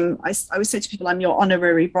 And I always say to people, I'm your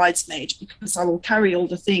honorary bridesmaid because I will carry all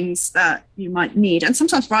the things that you might need. And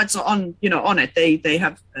sometimes brides are on it. They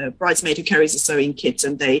have a bridesmaid who carries a sewing kit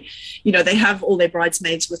and they have all their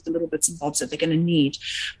bridesmaids with the little bits and bobs that they're going to need.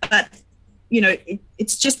 But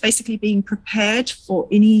it's just basically being prepared for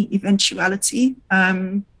any eventuality,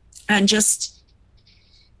 and just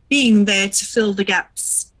being there to fill the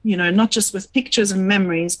gaps, not just with pictures and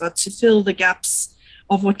memories, but to fill the gaps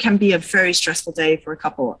of what can be a very stressful day for a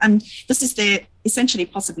couple. And this is essentially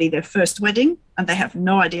possibly their first wedding, and they have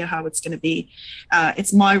no idea how it's going to be.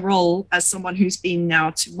 It's my role as someone who's been now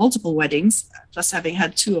to multiple weddings, plus having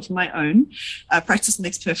had 2 of my own, practice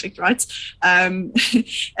makes perfect, right?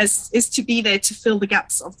 Is to be there to fill the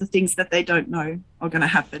gaps of the things that they don't know are going to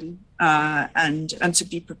happen, and to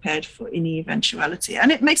be prepared for any eventuality.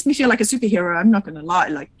 And it makes me feel like a superhero. I'm not going to lie.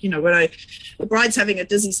 Like, when the bride's having a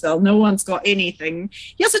dizzy spell, no one's got anything.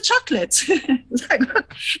 Here's a chocolate. I've got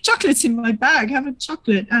chocolates in my bag. Have a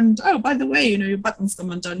chocolate. And oh, by the way, your button's come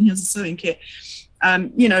undone. Here's a sewing kit.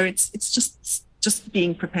 It's just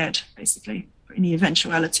being prepared basically for any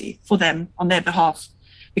eventuality for them on their behalf,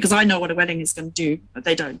 because I know what a wedding is going to do, but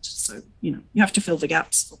they don't. So you have to fill the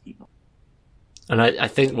gaps for people. And I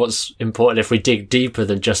think what's important, if we dig deeper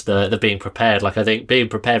than just the being prepared, like I think being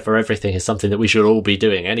prepared for everything is something that we should all be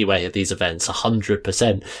doing anyway at these events,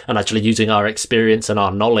 100%, and actually using our experience and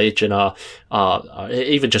our knowledge and our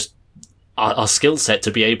even just our skill set to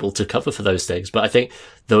be able to cover for those things. But I think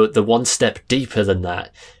the one step deeper than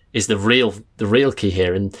that is the real key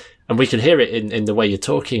here. And we can hear it in the way you're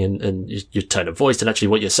talking and your tone of voice, and actually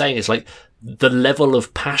what you're saying is like the level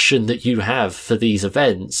of passion that you have for these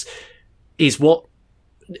events is what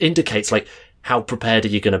indicates like how prepared are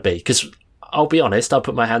you going to be. Because I'll be honest, I'll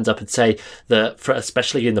put my hands up and say that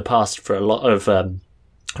especially in the past, for a lot of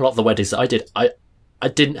the weddings that I did, I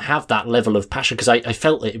didn't have that level of passion, because I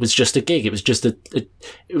felt it was just a gig. It was just it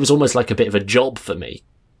was almost like a bit of a job for me.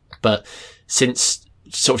 But since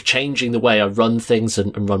sort of changing the way I run things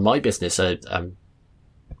and run my business, I'm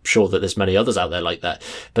sure that there's many others out there like that.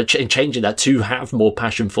 But in changing that to have more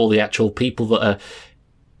passion for the actual people that are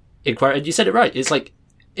inquiring, and you said it right. It's like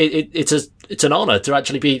it's an honor to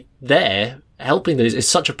actually be there helping. It's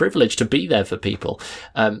such a privilege to be there for people.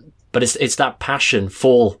 But it's that passion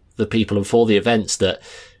for the people and for the events that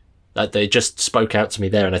they just spoke out to me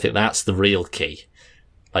there. And I think that's the real key.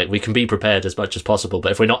 Like, we can be prepared as much as possible,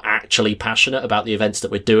 but if we're not actually passionate about the events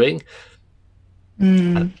that we're doing,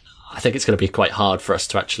 I think it's going to be quite hard for us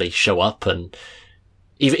to actually show up, and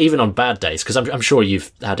even on bad days, because I'm sure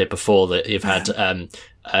you've had it before, that you've had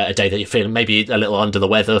a day that you're feeling maybe a little under the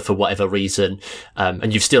weather for whatever reason,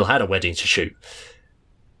 and you've still had a wedding to shoot.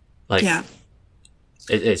 Like,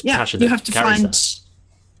 it's passion. You have to find that.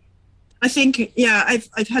 I think,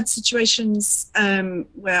 I've had situations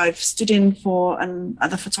where I've stood in for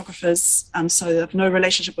other photographers, so I have no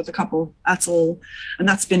relationship with the couple at all, and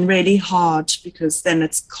that's been really hard, because then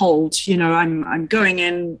it's cold. I'm going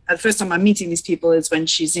in. The first time I'm meeting these people is when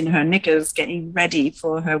she's in her knickers getting ready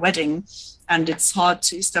for her wedding, and it's hard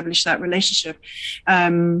to establish that relationship.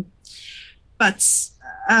 But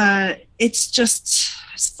it's just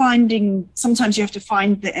finding, sometimes you have to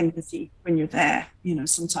find the empathy when you're there.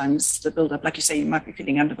 Sometimes the build up, like you say, you might be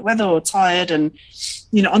feeling under the weather or tired, and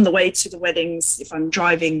on the way to the weddings, if I'm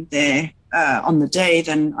driving there on the day,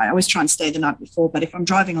 then I always try and stay the night before. But if I'm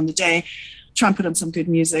driving on the day, try and put on some good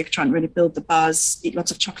music, try and really build the buzz, eat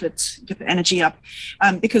lots of chocolate, get the energy up,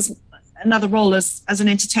 because another role as an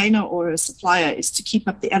entertainer or a supplier is to keep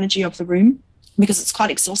up the energy of the room, because it's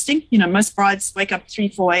quite exhausting. Most brides wake up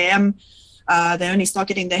 3-4 a.m. They only start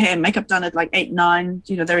getting their hair and makeup done at like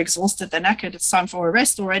 8-9. They're exhausted, they're knackered. It's time for a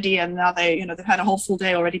rest already, and now they've had a whole full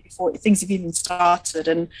day already before things have even started.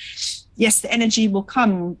 And yes, the energy will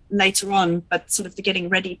come later on, but sort of the getting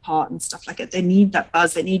ready part and stuff like that, they need that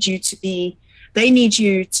buzz. They need you to be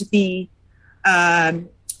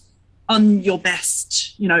on your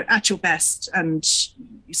best, at your best. And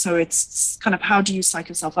so it's kind of, how do you psych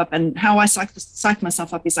yourself up? And how I psych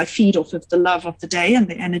myself up is I feed off of the love of the day and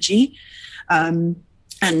the energy, and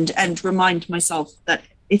remind myself that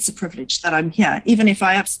it's a privilege that I'm here. Even if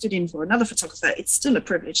I have stood in for another photographer, it's still a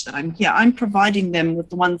privilege that I'm here. I'm providing them with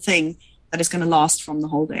the one thing that is going to last from the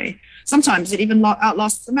whole day. Sometimes it even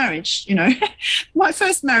outlasts the marriage. My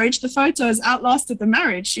first marriage, the photos outlasted the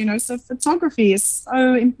marriage, so photography is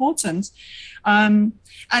so important. And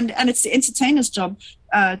it's the entertainer's job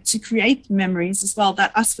to create memories as well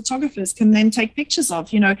that us photographers can then take pictures of.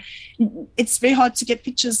 It's very hard to get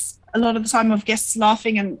pictures a lot of the time of guests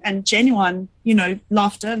laughing and genuine,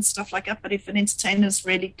 laughter and stuff like that. But if an entertainer is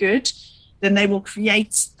really good, then they will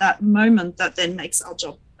create that moment that then makes our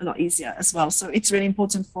job a lot easier as well. So it's really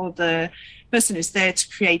important for the person who's there to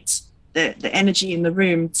create the energy in the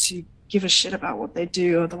room, to give a shit about what they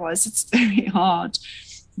do. Otherwise, it's very hard.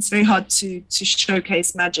 it's very hard to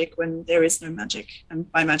showcase magic when there is no magic.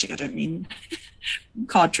 And by magic, I don't mean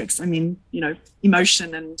card tricks. I mean,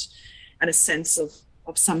 emotion and a sense of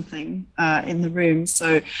something in the room.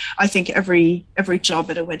 So I think every job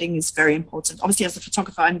at a wedding is very important. Obviously, as a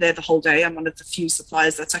photographer, I'm there the whole day. I'm one of the few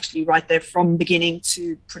suppliers that's actually right there from beginning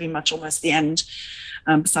to pretty much almost the end,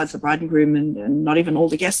 besides the bride and groom, and not even all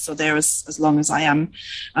the guests are there as long as I am.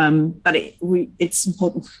 But it's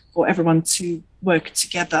important for everyone to work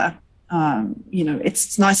together.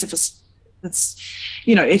 It's nice if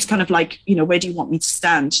it's kind of like, where do you want me to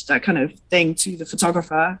stand? That kind of thing to the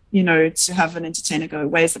photographer, to have an entertainer go,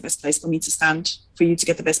 where's the best place for me to stand for you to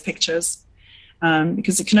get the best pictures?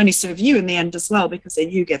 Because it can only serve you in the end as well, because then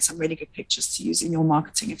you get some really good pictures to use in your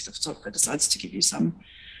marketing if the photographer decides to give you some.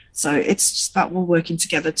 So it's just about all working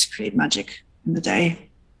together to create magic in the day.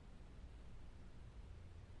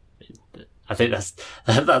 I think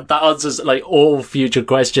that answers like all future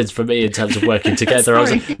questions for me in terms of working together. I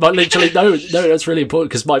was like, but literally, no, that's really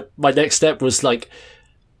important, because my next step was like,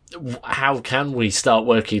 how can we start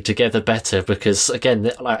working together better? Because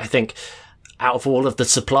again, I think out of all of the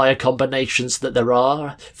supplier combinations that there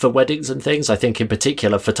are for weddings and things, I think in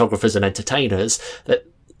particular photographers and entertainers, that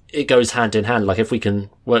it goes hand in hand. Like if we can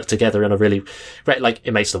work together in a really, like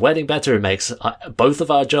it makes the wedding better, it makes both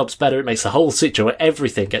of our jobs better, it makes the whole situation,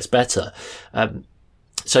 everything gets better.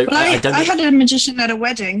 So I had a magician at a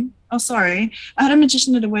wedding. Oh, sorry. I had a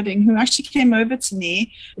magician at a wedding who actually came over to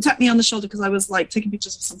me and tapped me on the shoulder because I was like taking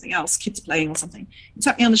pictures of something else, kids playing or something. He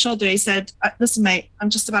tapped me on the shoulder. He said, listen, mate, I'm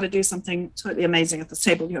just about to do something totally amazing at this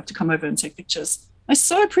table. You have to come over and take pictures. I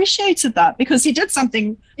so appreciated that, because he did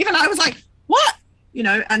something. Even I was like, what?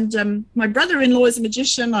 And my brother-in-law is a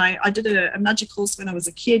magician. I did a magic course when I was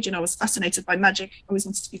a kid. I was fascinated by magic. I always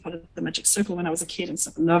wanted to be part of the magic circle when I was a kid and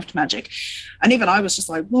stuff. I loved magic. And even I was just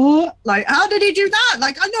like, what? Like, how did he do that?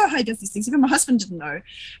 Like, I know how he does these things. Even my husband didn't know.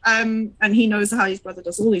 And he knows how his brother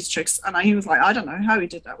does all these tricks. And he was like, I don't know how he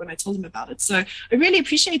did that when I told him about it. So I really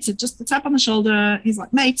appreciated just the tap on the shoulder. He's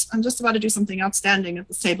like, mate, I'm just about to do something outstanding at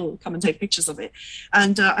this table. Come and take pictures of it.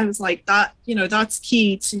 And I was like, that's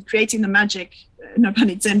key to creating the magic. No pun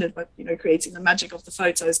intended, but creating the magic of the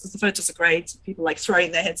photos, because the photos are great. People like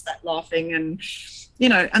throwing their heads back laughing, and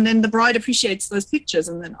and then the bride appreciates those pictures,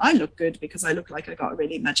 and then I look good because I look like I got a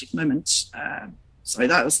really magic moment. So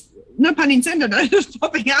that was no pun intended. I was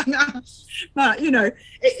popping out now, but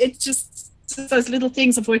it's just those little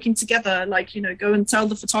things of working together. Like go and tell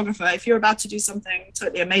the photographer if you're about to do something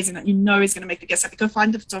totally amazing that is going to make the guests happy. Go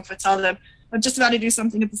find the photographer, tell them, I'm just about to do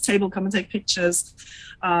something at this table, come and take pictures.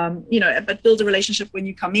 But build a relationship when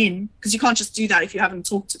you come in, because you can't just do that if you haven't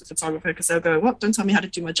talked to the photographer, because they'll go, what? Don't tell me how to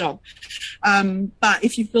do my job. But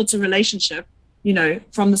if you've built a relationship,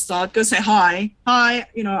 from the start, go say, hi,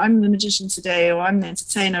 I'm the magician today, or I'm the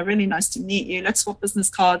entertainer. Really nice to meet you. Let's swap business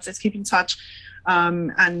cards. Let's keep in touch.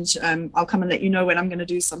 And I'll come and let you know when I'm going to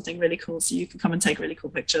do something really cool, so you can come and take really cool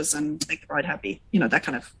pictures and make the bride happy. That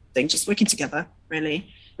kind of thing. Just working together,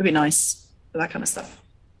 really. It'd be nice for that kind of stuff.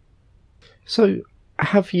 So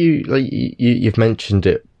have you, like, you've mentioned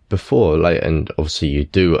it before, like, and obviously you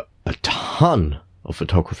do a ton of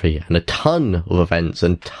photography and a ton of events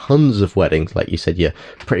and tons of weddings. Like you said, you're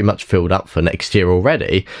pretty much filled up for next year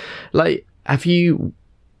already. Like, have you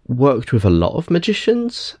worked with a lot of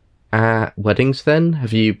magicians at weddings then?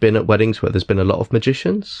 Have you been at weddings where there's been a lot of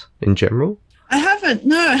magicians in general? I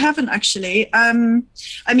haven't actually.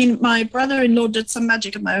 My brother-in-law did some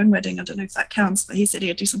magic at my own wedding. I don't know if that counts, but he said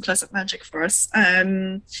he'd do some close-up magic for us.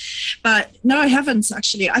 But no, I haven't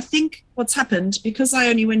actually. I think what's happened, because I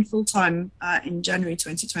only went full-time in January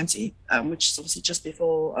 2020, which is obviously just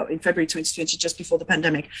before, in February 2020, just before the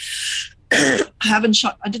pandemic. I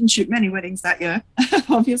didn't shoot many weddings that year,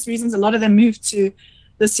 for obvious reasons. A lot of them moved to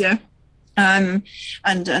this year. And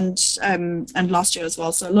last year as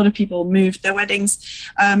well. So a lot of people moved their weddings,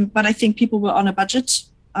 but I think people were on a budget,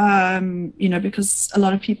 because a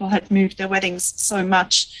lot of people had moved their weddings so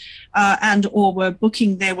much, or were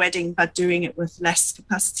booking their wedding but doing it with less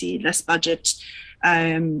capacity, less budget.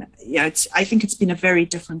 I think it's been a very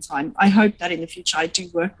different time. I hope that in the future I do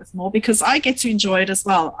work with more, because I get to enjoy it as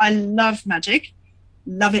well. I love magic,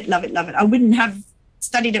 love it. I wouldn't have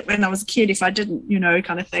studied it when I was a kid if I didn't,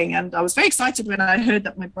 kind of thing. And I was very excited when I heard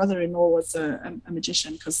that my brother-in-law was a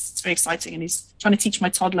magician, because it's very exciting, and he's trying to teach my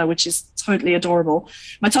toddler, which is totally adorable.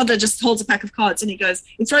 My toddler just holds a pack of cards and he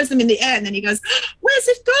throws them in the air, and then he goes, where's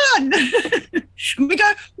it gone? And we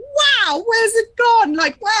go, wow, where's it gone?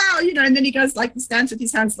 Like, wow, and then he goes, like, he stands with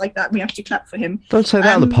his hands like that, and we have to clap for him. Don't say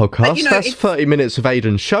that on the podcast. But, that's 30 minutes of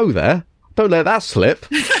Aidan's show there. Don't let that slip.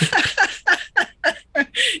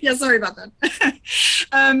 Yeah, sorry about that.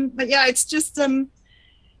 But yeah, it's just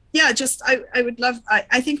I would love,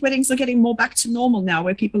 I think weddings are getting more back to normal now,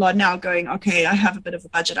 where people are now going, okay, I have a bit of a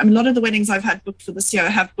budget. I mean, a lot of the weddings I've had booked for this year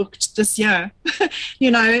have booked this year,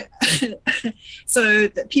 you know. So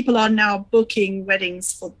that people are now booking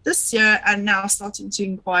weddings for this year and now starting to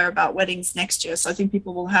inquire about weddings next year. So I think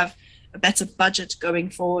people will have a better budget going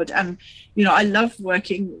forward. And, you know, I love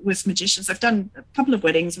working with magicians. I've done a couple of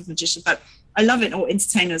weddings with magicians, but I love it, or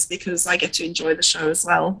entertainers, because I get to enjoy the show as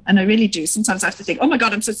well. And I really do. Sometimes I have to think, oh my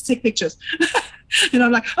God, I'm supposed to take pictures. And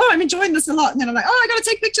I'm like, oh, I'm enjoying this a lot. And then I'm like, oh, I got to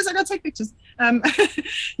take pictures.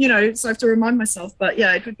 You know, so I have to remind myself. But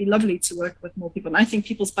yeah, it would be lovely to work with more people. And I think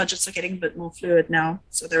people's budgets are getting a bit more fluid now.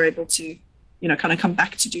 So they're able to, you know, kind of come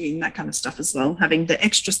back to doing that kind of stuff as well. Having the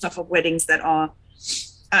extra stuff of weddings that are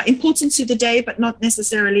important to the day, but not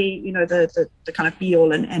necessarily, you know, the kind of be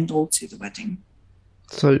all and end all to the wedding.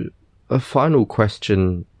 So a final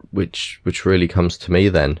question, which really comes to me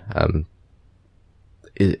then,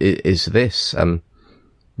 is this: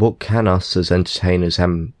 what can us as entertainers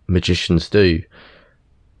and magicians do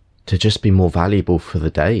to just be more valuable for the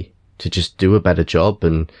day, to just do a better job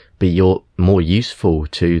and be more useful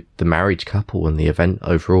to the married couple and the event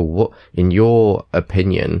overall? What, in your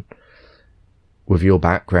opinion, with your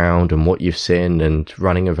background and what you've seen and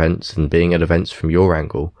running events and being at events from your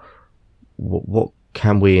angle, what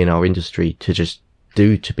can we in our industry to just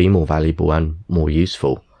do to be more valuable and more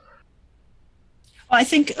useful? Well, I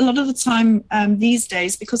think a lot of the time these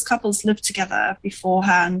days, because couples live together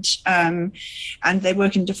beforehand and they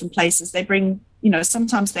work in different places, they bring, you know,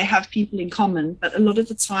 sometimes they have people in common, but a lot of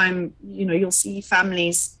the time, you know, you'll see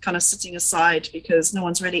families kind of sitting aside because no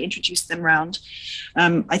one's really introduced them around.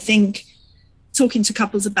 I think talking to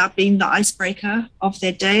couples about being the icebreaker of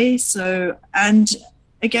their day. So, and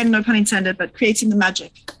again, no pun intended, but creating the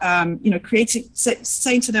magic, you know,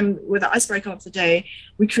 saying to them, with the icebreaker of the day,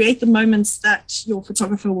 we create the moments that your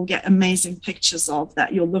photographer will get amazing pictures of,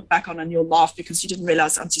 that you'll look back on and you'll laugh because you didn't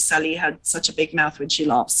realize Auntie Sally had such a big mouth when she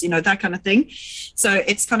laughs, you know, that kind of thing. So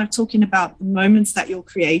it's kind of talking about the moments that you'll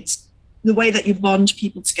create, the way that you bond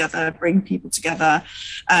people together, bring people together.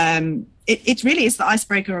 It really is the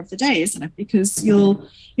icebreaker of the day, isn't it? Because you'll,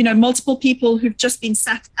 you know, multiple people who've just been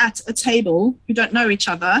sat at a table who don't know each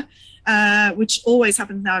other, which always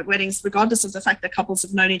happens now at weddings, regardless of the fact that couples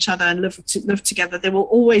have known each other and live together. There will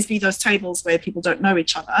always be those tables where people don't know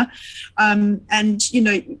each other. And, you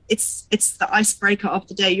know, it's the icebreaker of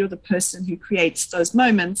the day. You're the person who creates those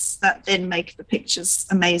moments that then make the pictures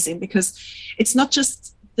amazing, because it's not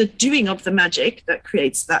just the doing of the magic that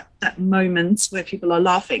creates that moment where people are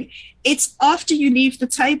laughing. It's after you leave the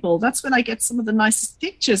table. That's when I get some of the nicest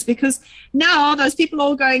pictures, because now those people are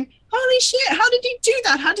all going, holy shit, how did you do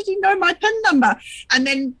that? How did you know my PIN number? And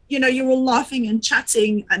then, you know, you're all laughing and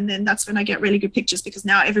chatting. And then that's when I get really good pictures, because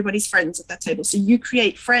now everybody's friends at that table. So you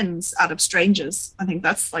create friends out of strangers. I think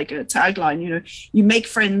that's like a tagline, you know, you make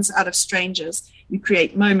friends out of strangers. You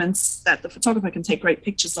create moments that the photographer can take great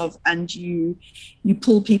pictures of, and you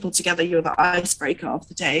pull people together. You're the icebreaker of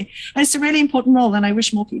the day. And it's a really important role. And I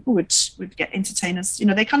wish more people would get entertainers. You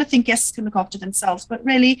know, they kind of think guests can look after themselves, but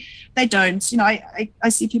really they don't. You know, I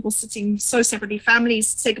see people sitting so separately, families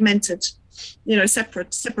segmented, you know,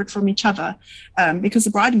 separate from each other, because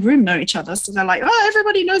the bride and groom know each other. So they're like, oh,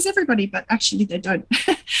 everybody knows everybody, but actually they don't.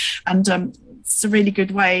 And it's a really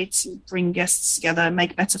good way to bring guests together,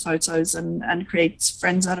 make better photos, and create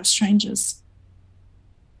friends out of strangers.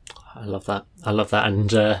 I love that.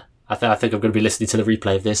 And I think I'm going to be listening to the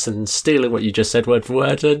replay of this and stealing what you just said word for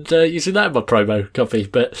word and using that in my promo copy.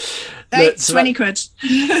 But hey, 20 quid.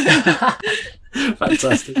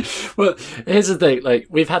 Fantastic. Well, here's the thing, like,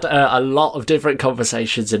 we've had a lot of different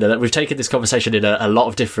conversations we've taken this conversation in a lot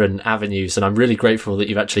of different avenues, and I'm really grateful that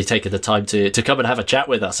you've actually taken the time to come and have a chat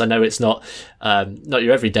with us. I know it's not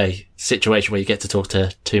your everyday situation where you get to talk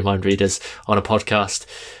to two mind readers on a podcast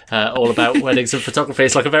all about weddings and photography.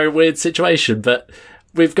 It's like a very weird situation, but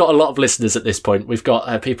we've got a lot of listeners at this point. We've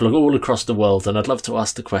got people all across the world, and I'd love to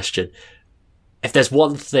ask the question: if there's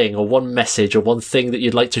one thing or one message or one thing that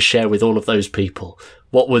you'd like to share with all of those people,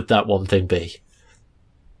 what would that one thing be?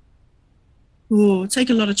 Oh, take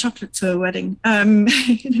a lot of chocolate to a wedding.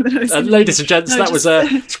 Ladies and gents,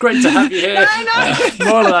 it's great to have you here.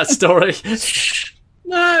 More of that story.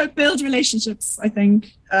 No, build relationships, I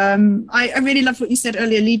think. I really love what you said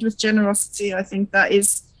earlier, lead with generosity. I think that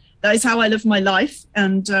is how I live my life,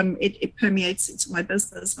 and it permeates into my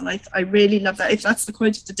business. And I really love that. If that's the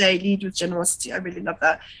quote of the day, lead with generosity, I really love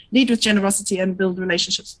that. Lead with generosity and build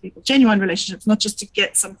relationships with people, genuine relationships, not just to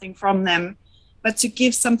get something from them, but to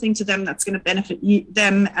give something to them that's going to benefit you,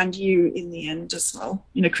 them and you in the end as well.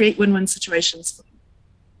 Create win-win situations for them.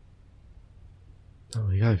 There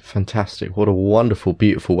we go. Fantastic. What a wonderful,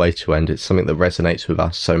 beautiful way to end. It's something that resonates with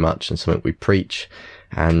us so much and something we preach.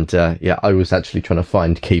 And I was actually trying to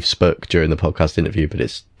find Keith's book during the podcast interview, but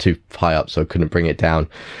it's too high up, so I couldn't bring it down.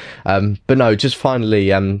 But no, just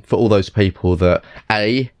finally, for all those people that,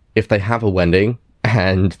 if they have a wedding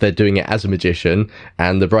and they're doing it as a magician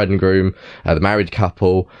and the bride and groom, the married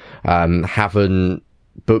couple, haven't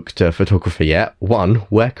booked a photographer yet, one,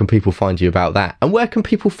 where can people find you about that? And where can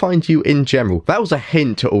people find you in general? That was a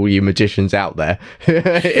hint to all you magicians out there.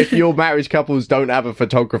 If your marriage couples don't have a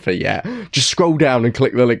photographer yet, just scroll down and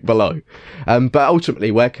click the link below. But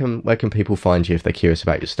ultimately, where can people find you if they're curious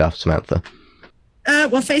about your stuff, Cemanthe?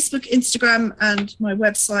 Well, Facebook, Instagram, and my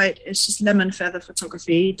website is just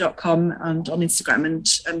lemonfeatherphotography.com, and on Instagram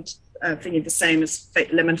and thinking the same as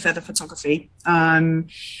Lemon Feather Photography. I'm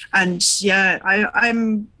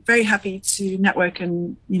very happy to network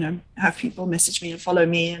and, have people message me and follow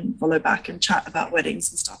back and chat about weddings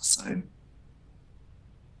and stuff. So.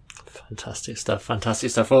 Fantastic stuff. Well,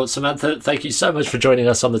 Cemanthe, thank you so much for joining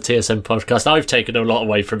us on the TSM podcast. I've taken a lot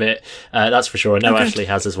away from it, that's for sure. I know Ashley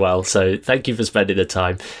has as well. So thank you for spending the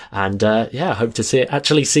time. And I hope to see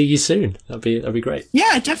you soon. That'd be great.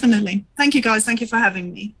 Yeah, definitely. Thank you, guys. Thank you for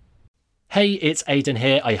having me. Hey, it's Aidan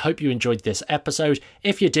here. I hope you enjoyed this episode.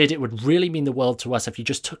 If you did, it would really mean the world to us if you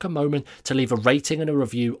just took a moment to leave a rating and a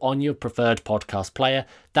review on your preferred podcast player.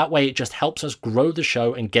 That way it just helps us grow the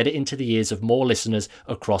show and get it into the ears of more listeners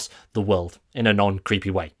across the world in a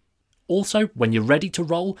non-creepy way. Also, when you're ready to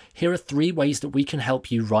roll, here are 3 ways that we can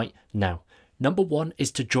help you right now. Number 1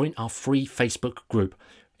 is to join our free Facebook group.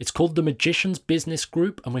 It's called the Magician's Business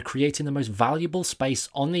Group, and we're creating the most valuable space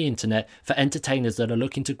on the internet for entertainers that are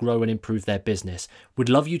looking to grow and improve their business. We'd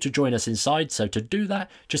love you to join us inside, so to do that,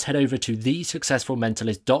 just head over to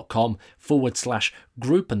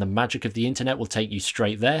thesuccessfulmentalist.com/group and the magic of the internet will take you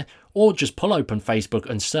straight there, or just pull open Facebook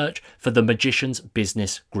and search for the Magician's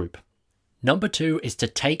Business Group. Number 2 is to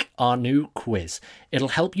take our new quiz. It'll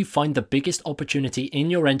help you find the biggest opportunity in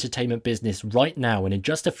your entertainment business right now, and in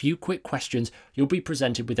just a few quick questions, you'll be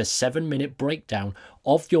presented with a 7-minute breakdown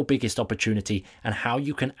of your biggest opportunity and how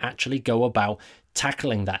you can actually go about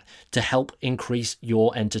tackling that to help increase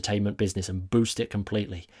your entertainment business and boost it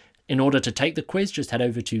completely. In order to take the quiz, just head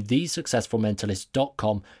over to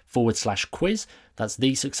thesuccessfulmentalist.com/quiz. That's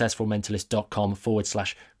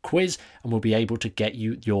thesuccessfulmentalist.com/quiz, and we'll be able to get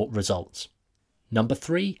you your results. Number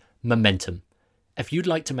 3, momentum. If you'd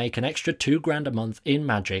like to make an extra $2,000 a month in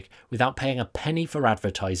magic without paying a penny for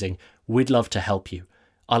advertising, we'd love to help you.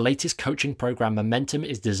 Our latest coaching program, Momentum,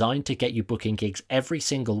 is designed to get you booking gigs every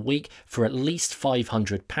single week for at least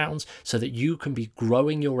 £500 so that you can be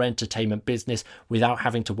growing your entertainment business without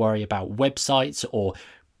having to worry about websites or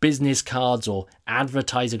business cards or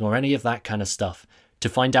advertising or any of that kind of stuff. To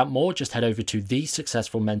find out more, just head over to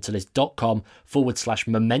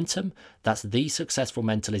thesuccessfulmentalist.com/momentum. That's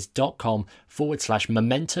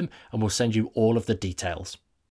thesuccessfulmentalist.com/momentum, and we'll send you all of the details.